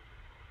is it.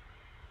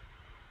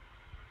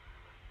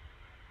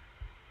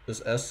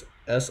 This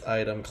S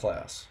item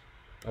class.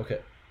 Okay.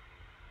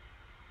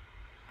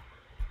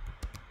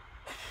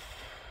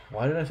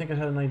 Why did I think it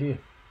had an ID?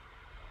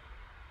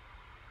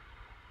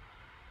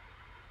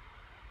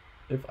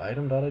 If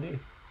item.id.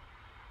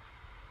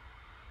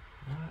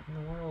 What in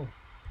the world?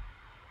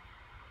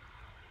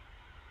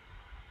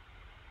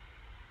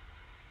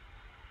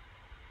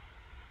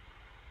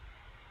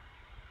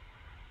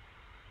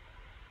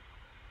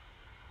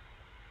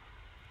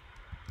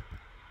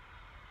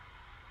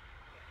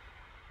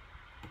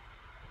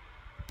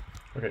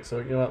 Okay, so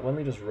you know what? Let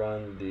me just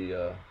run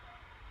the.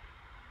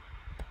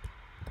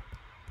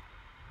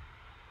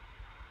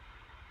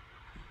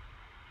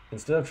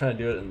 Instead of trying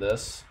to do it in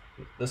this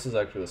is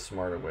actually the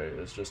smarter way,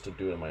 is just to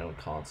do it in my own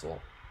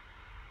console.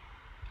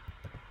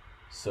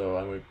 So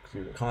I'm going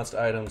to do const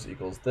items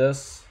equals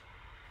this.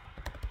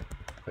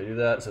 If I do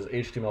that, it says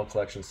HTML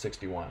collection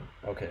 61.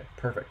 Okay,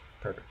 perfect,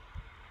 perfect.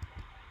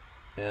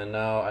 And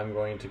now I'm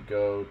going to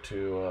go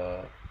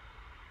to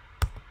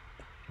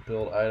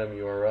build item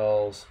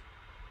URLs.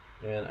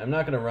 And I'm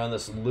not going to run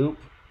this loop.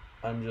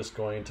 I'm just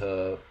going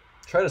to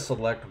try to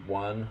select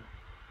one.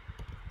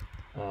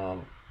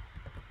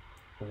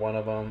 One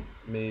of them,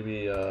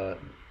 maybe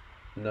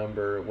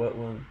number, what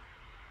one?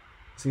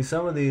 See,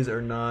 some of these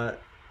are not.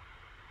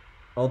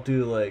 I'll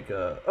do like.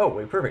 Oh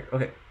wait, perfect.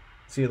 Okay.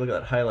 See, look at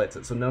that, highlights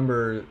it. So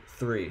number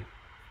 3.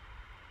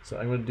 So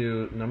I'm going to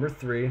do number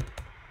 3.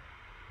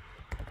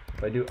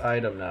 If I do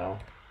item now.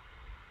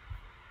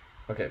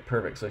 Okay,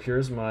 perfect. So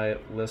here's my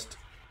list.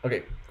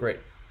 Okay, great.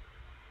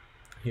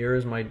 Here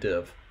is my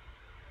div.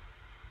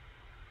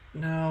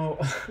 Now,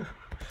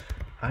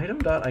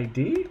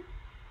 item.id?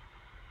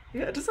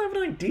 Yeah, it doesn't have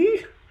an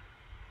ID.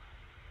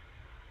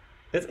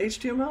 It's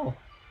HTML.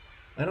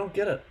 I don't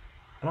get it.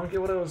 I don't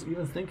get what I was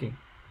even thinking.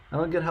 I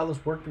don't get how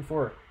this worked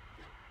before.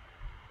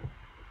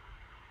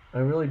 I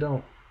really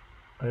don't.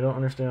 I don't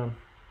understand.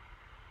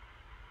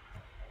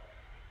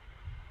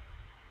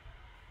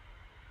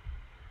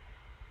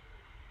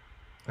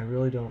 I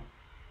really don't.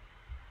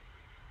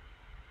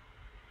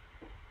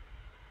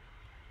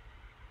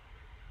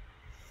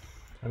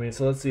 I mean,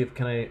 so let's see if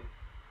can I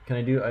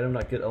do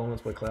item.get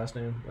elements by class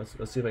name?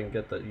 Let's see if I can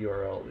get that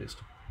URL at least.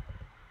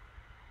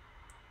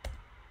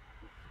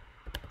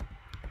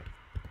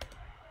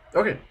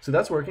 Okay, so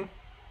that's working.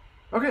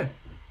 Okay.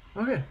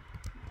 Okay.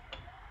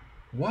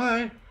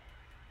 Why?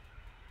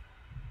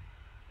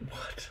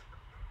 What?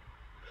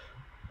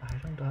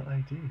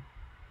 Item.id.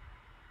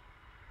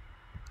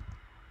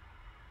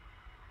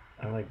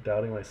 I'm like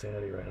doubting my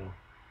sanity right now.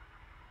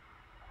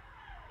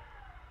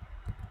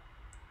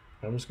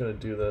 I'm just gonna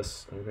do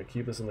this. I'm gonna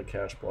keep this in the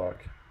cache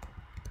block.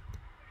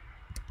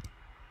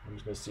 I'm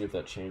just gonna see if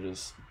that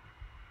changes.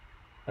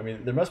 I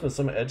mean, there must have been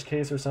some edge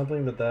case or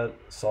something that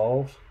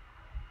solved,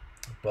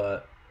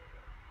 but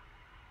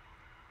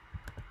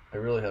I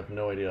really have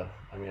no idea.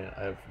 I mean,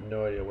 I have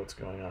no idea what's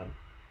going on.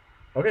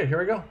 Okay, here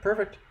we go.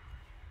 Perfect.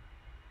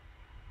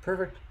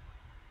 Perfect.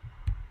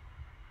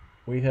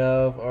 We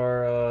have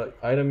our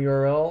item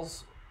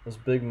URLs, this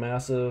big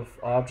massive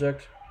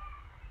object.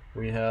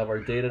 We have our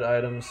dated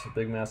items,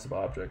 big massive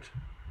object.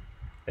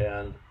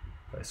 And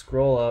if I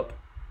scroll up,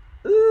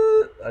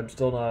 I'm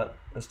still not,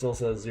 it still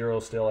says 0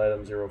 stale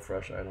items, 0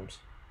 fresh items.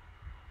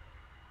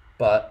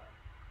 But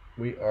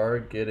we're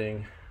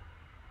getting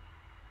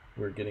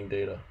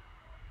data.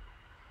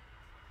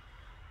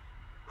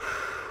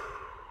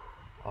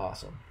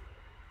 Awesome.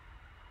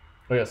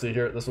 Okay, so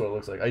here, this is what it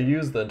looks like. I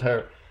used the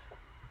entire,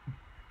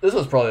 this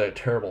was probably a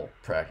terrible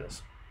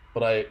practice,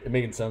 but it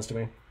made sense to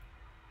me.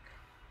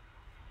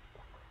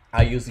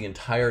 I use the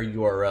entire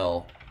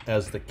URL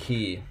as the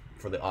key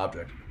for the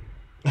object.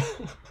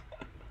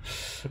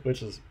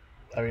 Which is,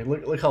 I mean,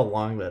 look how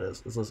long that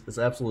is. It's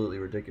absolutely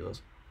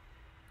ridiculous.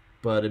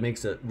 But it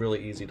makes it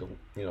really easy to,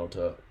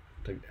 to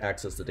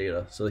access the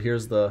data. So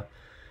here's the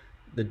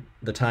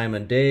time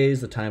in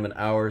days, the time in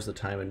hours, the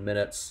time in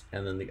minutes,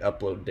 and then the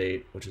upload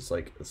date, which is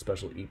like a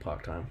special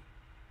epoch time.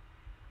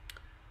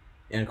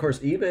 And of course,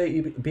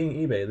 eBay, being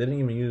eBay, they didn't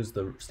even use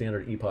the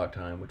standard epoch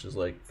time, which is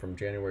like from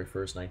January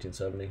 1st,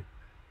 1970.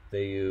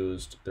 They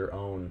used their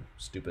own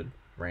stupid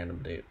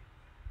random date.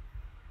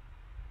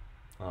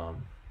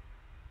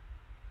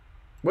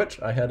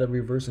 Which I had to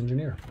reverse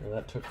engineer, and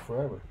that took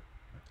forever.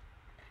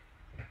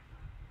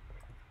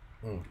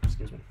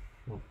 Excuse me.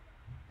 All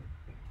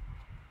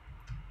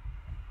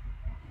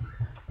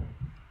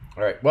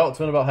right, well, it's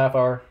been about half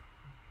hour.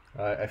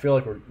 I feel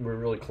like we're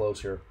really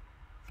close here.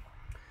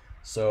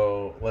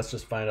 So let's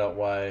just find out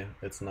why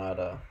it's not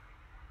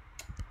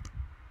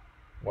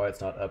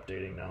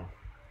updating now.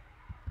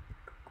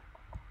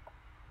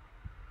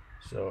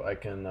 So I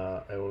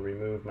will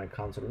remove my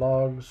console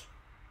logs.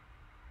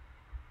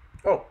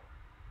 Oh,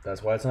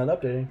 that's why it's not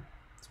updating.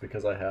 It's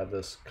because I have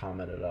this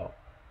commented out.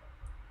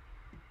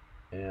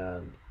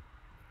 And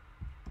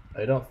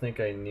I don't think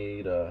I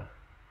need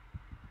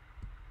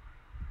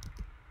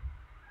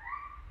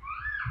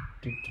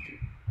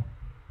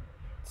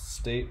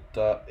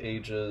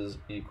state.ages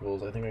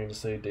equals, I think I can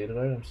just say dated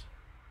items.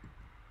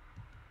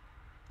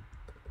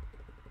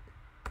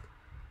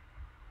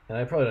 And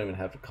I probably don't even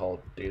have to call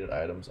it dated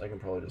items. I can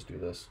probably just do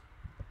this.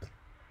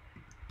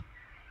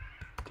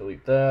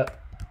 Delete that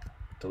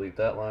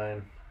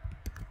line,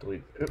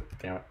 delete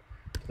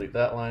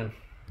that line,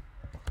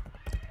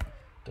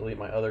 delete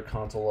my other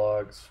console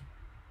logs,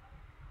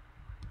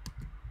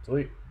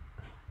 delete.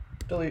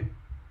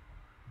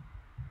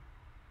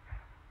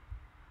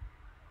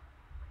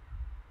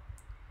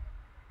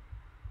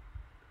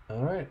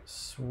 All right,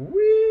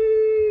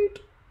 sweet.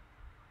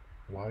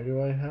 Why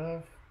do I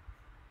have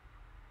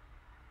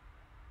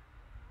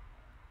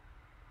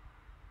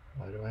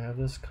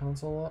this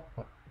console?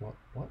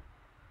 What?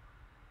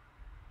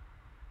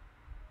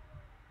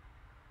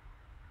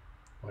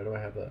 Why do I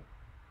have that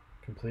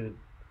completed?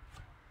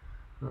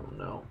 Oh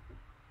no.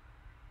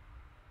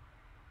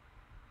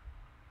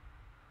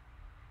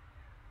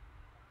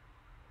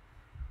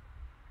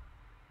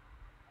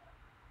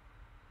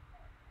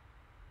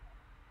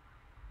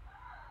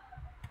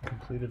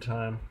 Completed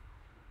time.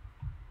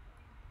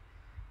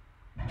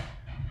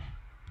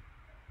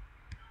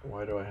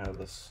 Why do I have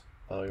this?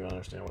 I don't even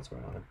understand what's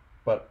going on there,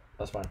 but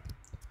that's fine.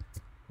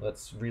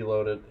 Let's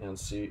reload it and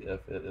see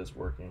if it is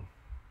working.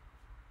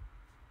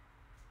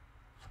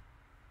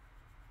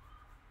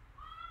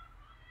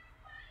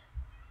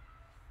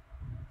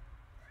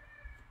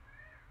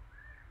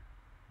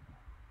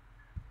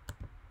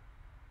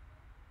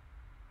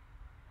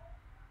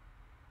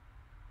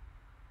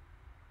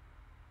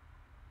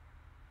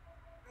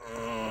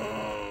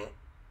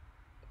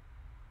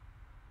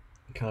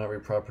 cannot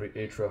read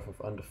property href of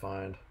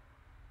undefined.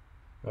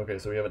 Okay,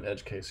 so we have an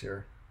edge case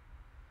here.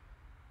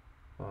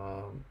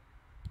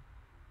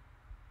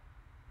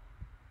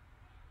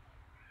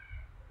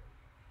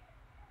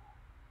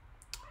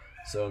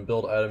 So in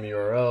build item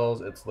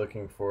URLs, it's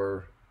looking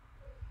for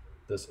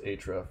this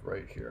href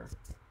right here.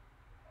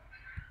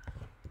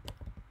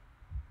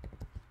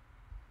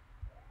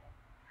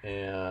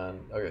 And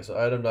okay, so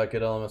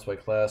item.getElements by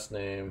class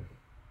name.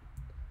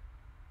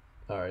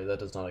 All right, that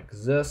does not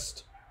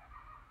exist.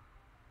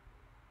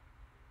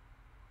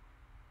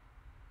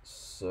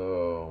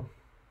 So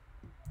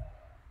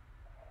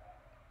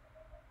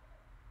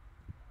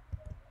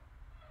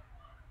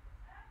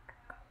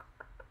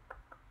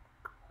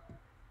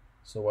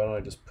why don't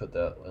I just put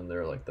that in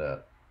there like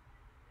that?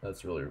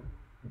 That's really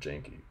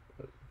janky.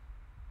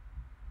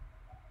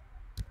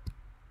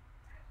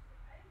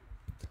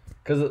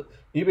 Because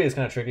eBay is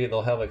kind of tricky.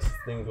 They'll have like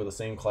things with the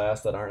same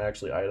class that aren't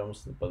actually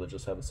items, but they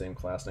just have the same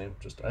class name.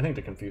 Just I think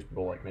to confuse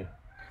people like me.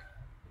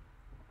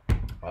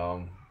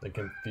 They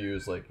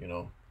confuse like, you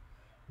know,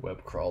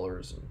 web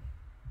crawlers and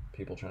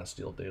people trying to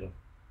steal data.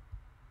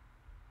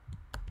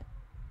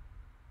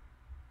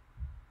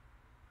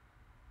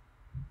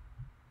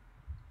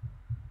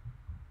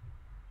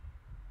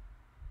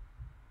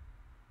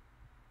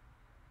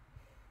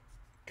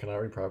 Cannot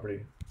read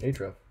property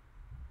href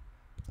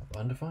of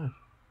undefined.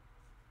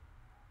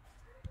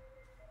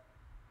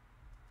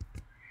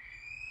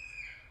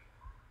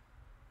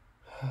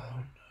 Oh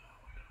no.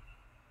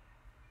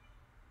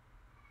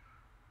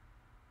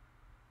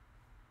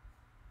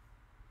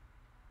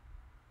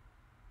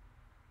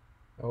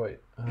 Oh wait.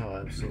 Oh,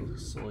 I'm so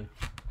silly.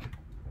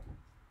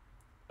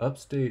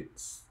 Update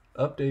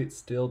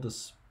stale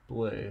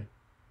display.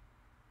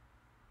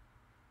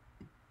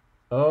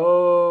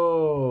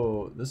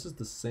 Oh, this is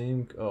the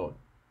same. Oh,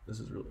 this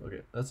is really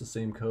okay. That's the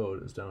same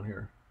code as down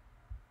here.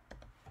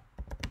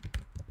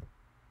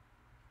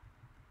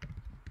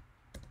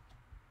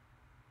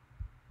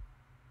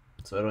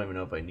 So I don't even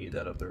know if I need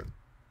that up there.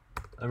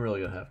 I'm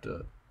really gonna have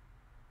to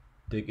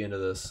dig into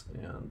this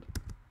and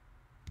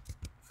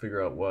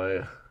figure out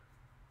why.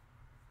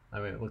 I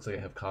mean, it looks like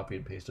I have copy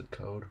and pasted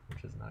code,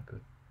 which is not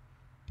good.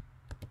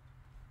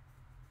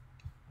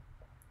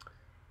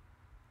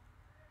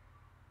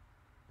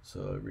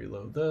 So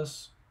reload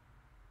this.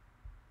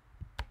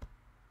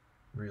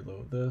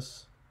 Reload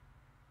this.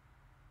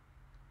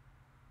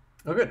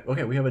 Oh, good.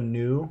 Okay, we have a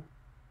new.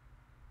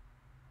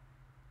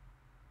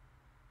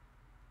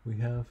 We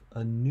have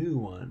a new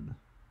one.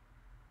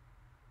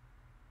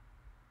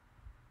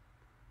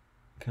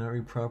 Cannot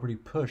read property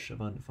push of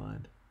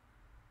undefined.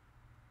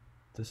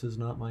 This is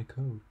not my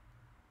code.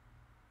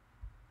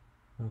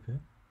 Okay.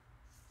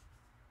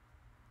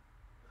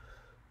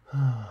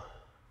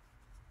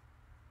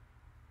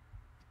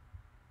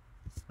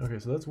 Okay,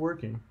 so that's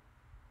working.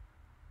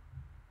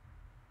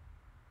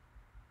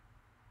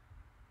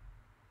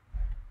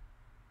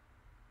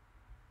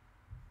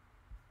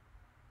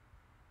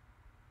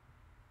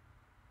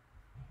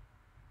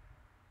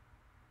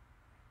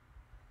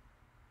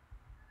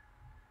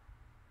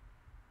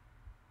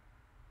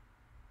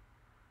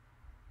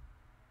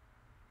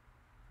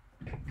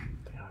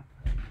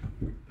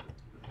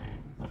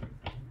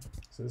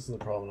 So this is the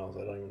problem now, is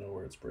I don't even know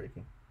where it's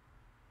breaking.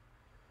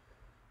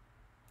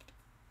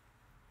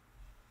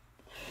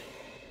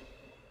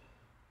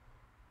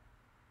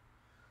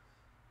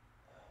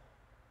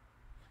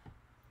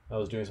 I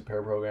was doing some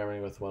pair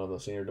programming with one of the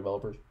senior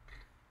developers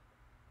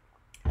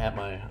on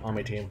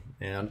my team,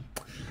 and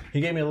he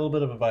gave me a little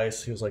bit of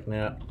advice. He was like,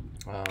 Nat,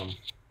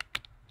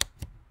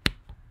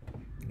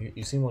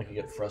 you seem like you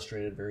get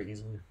frustrated very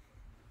easily.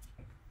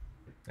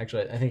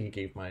 Actually, I think he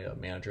gave my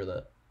manager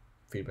that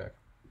feedback,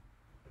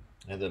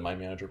 and then my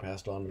manager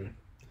passed on to me.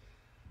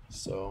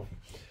 So,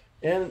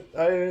 and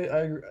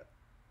I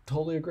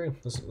totally agree.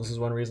 This is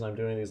one reason I'm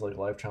doing these like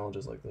live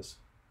challenges like this.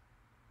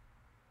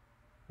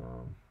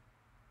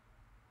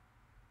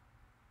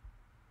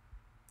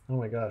 Oh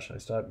my gosh, I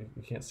stopped.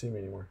 You can't see me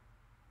anymore.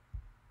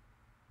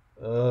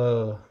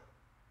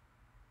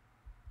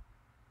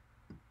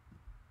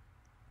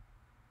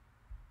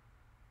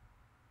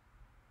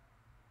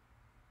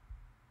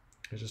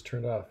 It just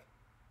turned off.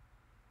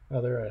 Oh,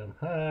 there I am.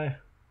 Hi.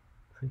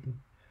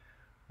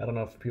 I don't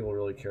know if people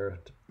really care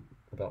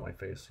about my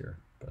face here,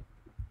 but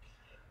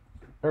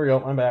there we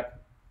go. I'm back.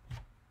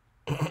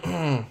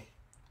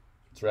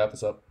 Let's wrap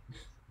this up.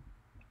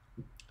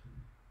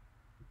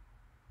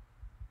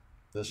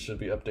 This should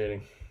be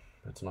updating.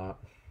 It's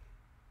not.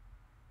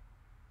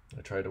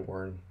 I tried to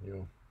warn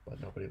you, but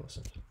nobody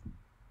listened.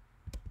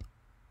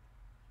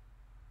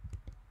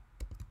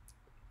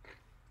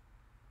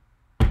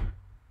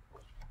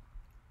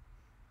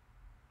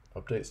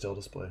 Update still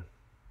display.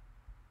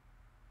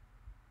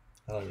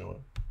 I don't even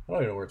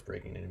know where it's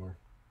breaking anymore.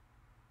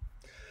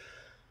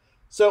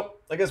 So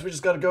I guess we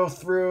just got to go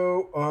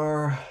through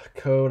our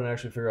code and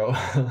actually figure out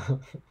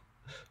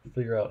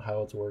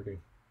how it's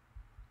working.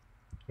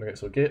 Okay,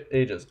 so get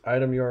ages,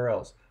 item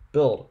URLs,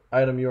 build,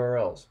 item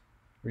URLs,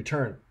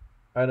 return,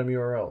 item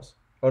URLs.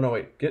 Oh no,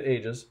 wait, get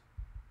ages,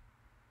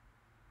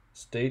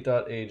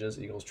 State.ages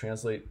equals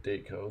translate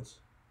date codes.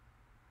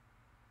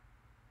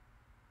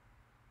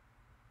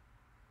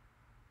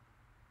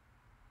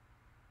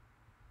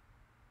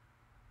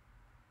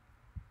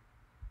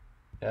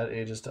 Add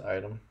ages to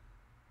item.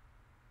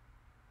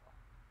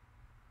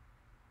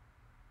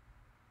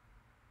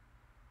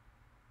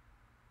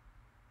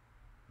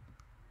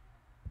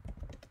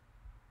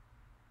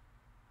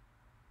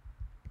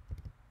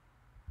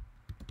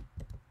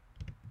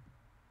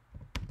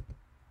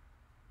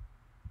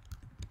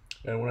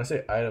 And when I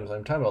say items,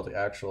 I'm talking about the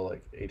actual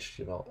like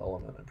HTML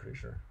element, I'm pretty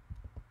sure.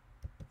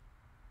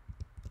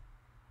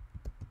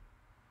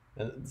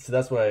 And so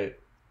that's why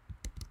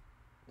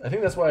I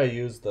think that's why I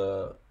use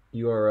the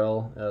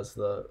URL as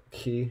the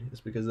key,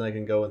 is because then I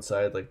can go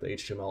inside like the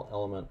HTML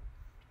element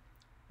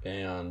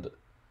and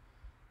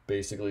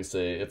basically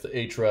say if the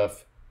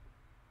href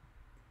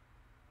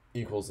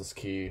equals this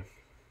key,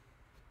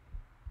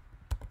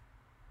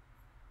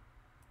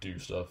 do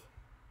stuff.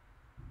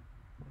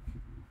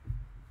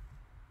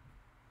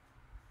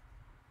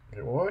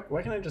 Okay, well,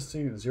 why can't I just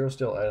see 0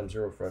 stale items,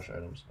 0 fresh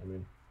items? I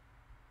mean,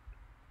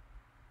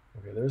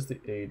 okay, there's the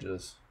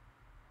ages.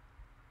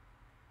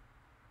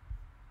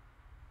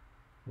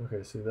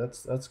 Okay, see,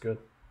 that's good.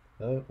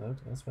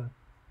 That's fine.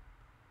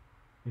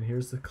 And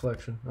here's the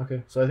collection.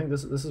 Okay, so I think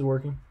this is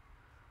working.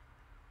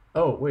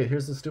 Oh, wait,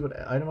 here's the stupid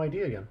item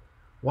ID again.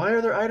 Why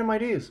are there item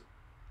IDs?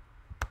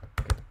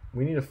 Okay,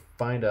 we need to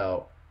find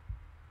out.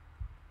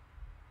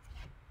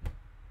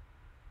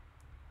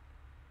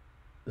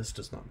 This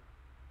does not.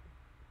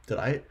 Did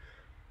I?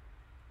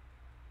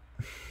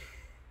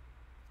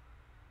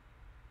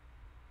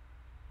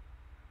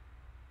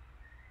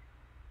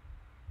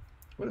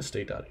 What is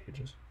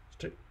state.ages?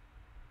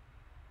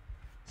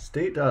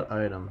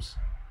 State.items.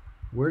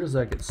 Where does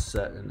that get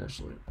set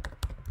initially?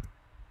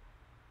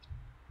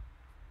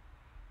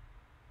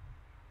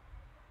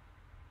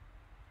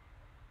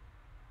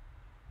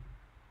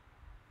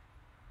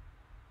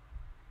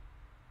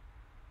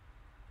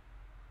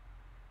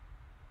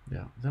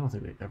 Yeah, I don't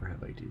think they ever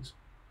have IDs.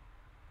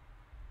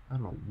 I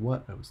don't know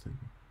what I was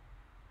thinking.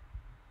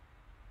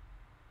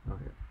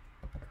 Okay.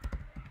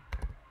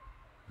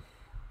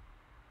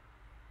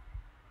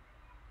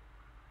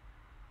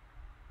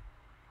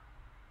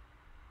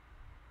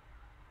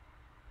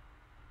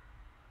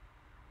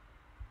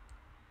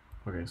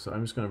 Okay, so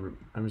I'm just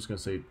gonna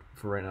say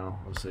for right now,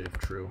 I'll say if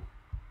true.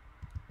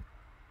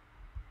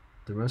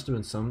 There must have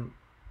been some.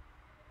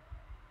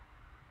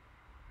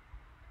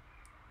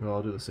 Well,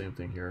 I'll do the same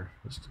thing here,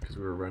 just because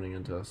we were running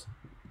into us.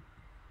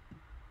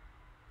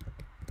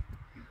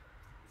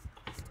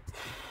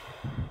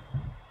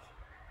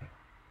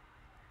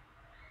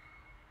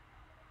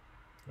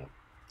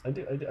 I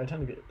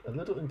tend to get a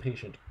little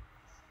impatient.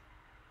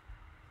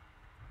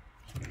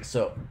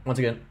 So once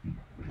again,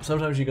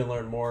 sometimes you can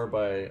learn more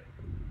by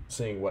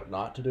seeing what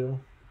not to do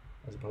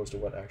as opposed to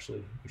what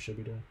actually you should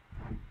be doing.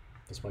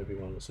 This might be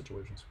one of those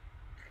situations.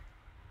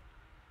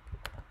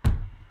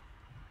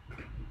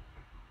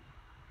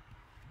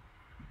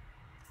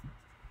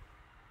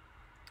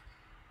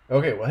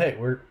 Okay, well, hey,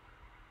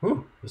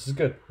 this is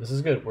good. This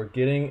is good. We're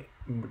getting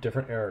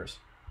different errors.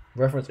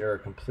 Reference error,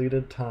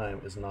 completed time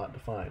is not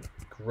defined.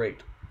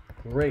 Great.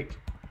 Great.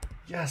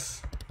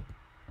 Yes.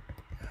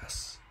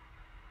 Yes.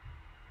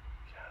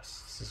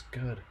 Yes, this is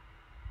good.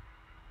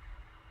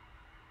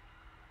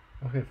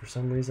 Okay, for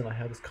some reason I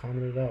had this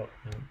commented out.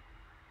 And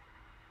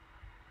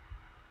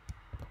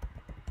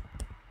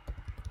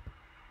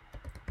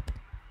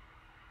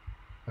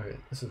okay,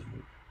 this is...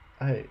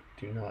 I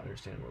do not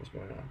understand what was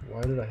going on.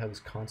 Why did I have these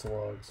console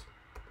logs?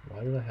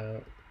 Why did I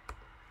have...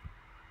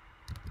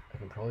 I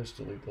can probably just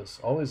delete this.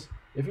 Always,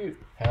 if you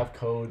have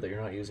code that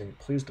you're not using,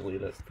 please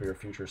delete it for your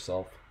future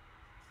self.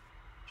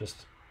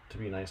 Just to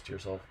be nice to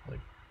yourself. Like,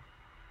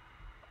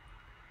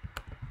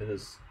 it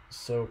is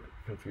so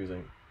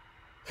confusing.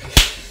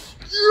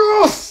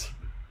 Yes!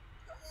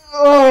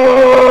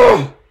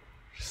 Oh!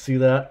 See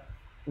that?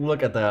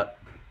 Look at that.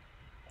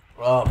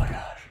 Oh my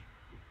gosh.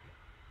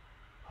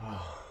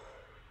 Oh.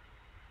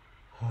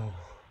 Oh.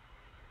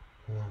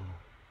 Oh.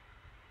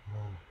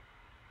 Oh.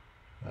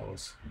 That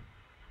was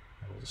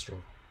a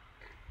struggle.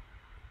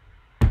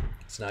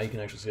 So now you can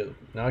actually see it.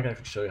 Now I can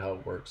actually show you how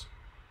it works,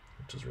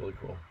 which is really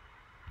cool.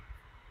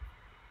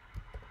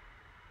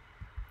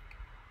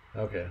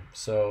 Okay,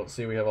 so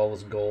see, we have all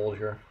this gold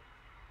here.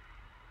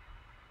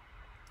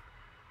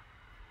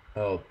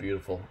 Oh,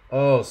 beautiful.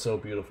 Oh, so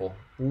beautiful.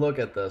 Look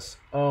at this.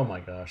 Oh my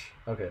gosh.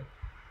 Okay.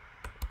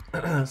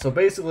 So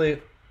basically,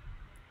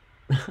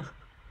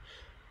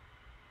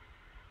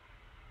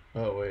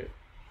 oh wait,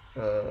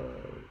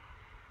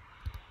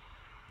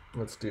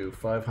 let's do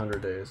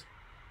 500 days.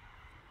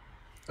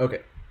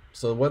 Okay,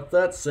 so what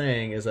that's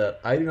saying is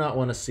that I do not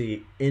want to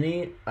see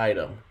any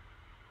item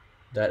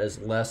that is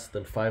less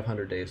than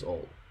 500 days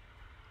old.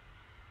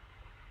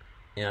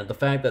 And the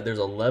fact that there's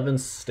 11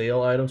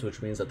 stale items,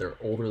 which means that they're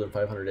older than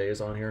 500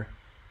 days on here,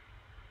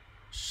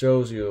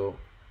 shows you,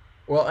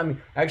 well, I mean,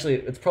 actually,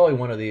 it's probably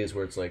one of these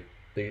where it's like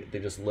they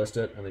just list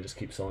it and they just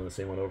keep selling the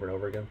same one over and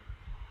over again.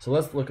 So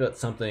let's look at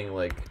something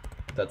like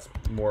that's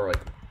more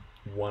like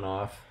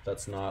one-off.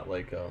 That's not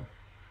like a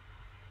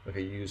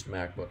used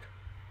MacBook.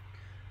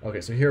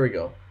 Okay, so here we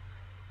go.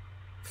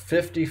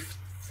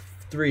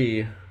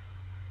 53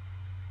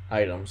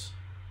 items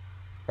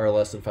are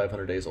less than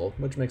 500 days old,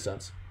 which makes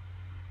sense.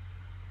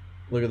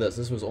 Look at this.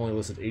 This was only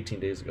listed 18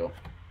 days ago.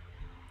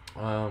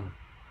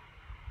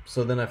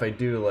 So then if I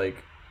do like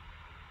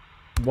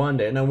one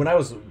day, now when I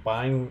was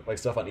buying like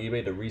stuff on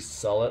eBay to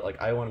resell it,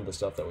 like I wanted the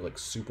stuff that was like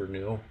super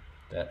new,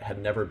 that had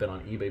never been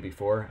on eBay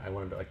before. I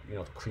wanted like, you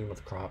know, the cream of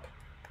the crop,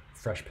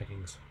 fresh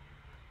pickings.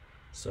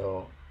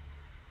 So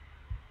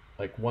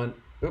like one,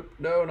 don't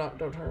turn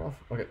it off.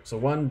 Okay, so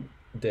one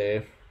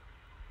day,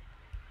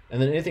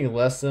 and then anything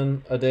less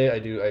than a day,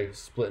 I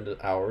split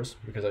into hours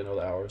because I know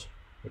the hours,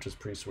 which is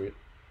pretty sweet.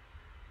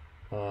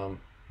 And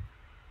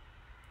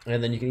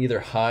then you can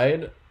either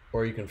hide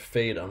or you can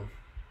fade them.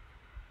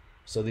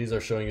 So these are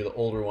showing you the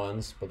older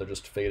ones, but they're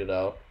just faded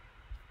out.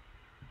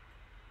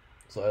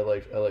 So I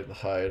like the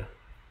hide,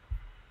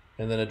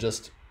 and then it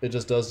just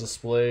does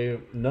display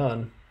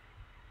none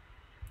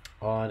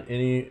on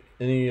any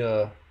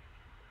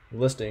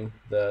listing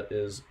that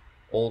is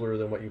older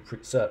than what you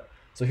preset.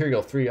 So here you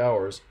go, 3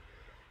 hours.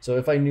 So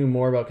if I knew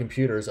more about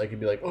computers, I could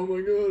be like, oh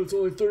my god, it's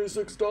only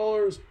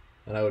 $36,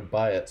 and I would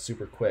buy it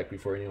super quick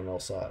before anyone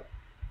else saw it.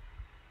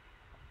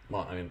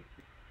 Well, I mean,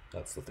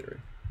 that's the theory.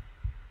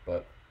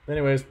 But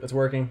anyways, it's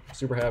working.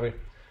 Super happy.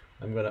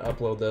 I'm going to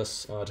upload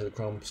this to the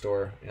Chrome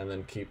store and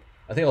then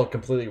I think I'll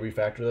completely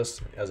refactor this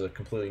as a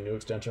completely new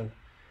extension.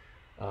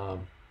 But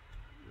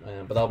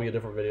that'll be a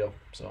different video.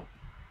 So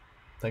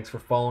thanks for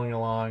following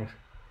along.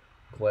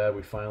 Glad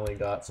we finally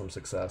got some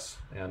success.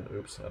 And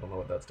oops, I don't know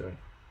what that's doing.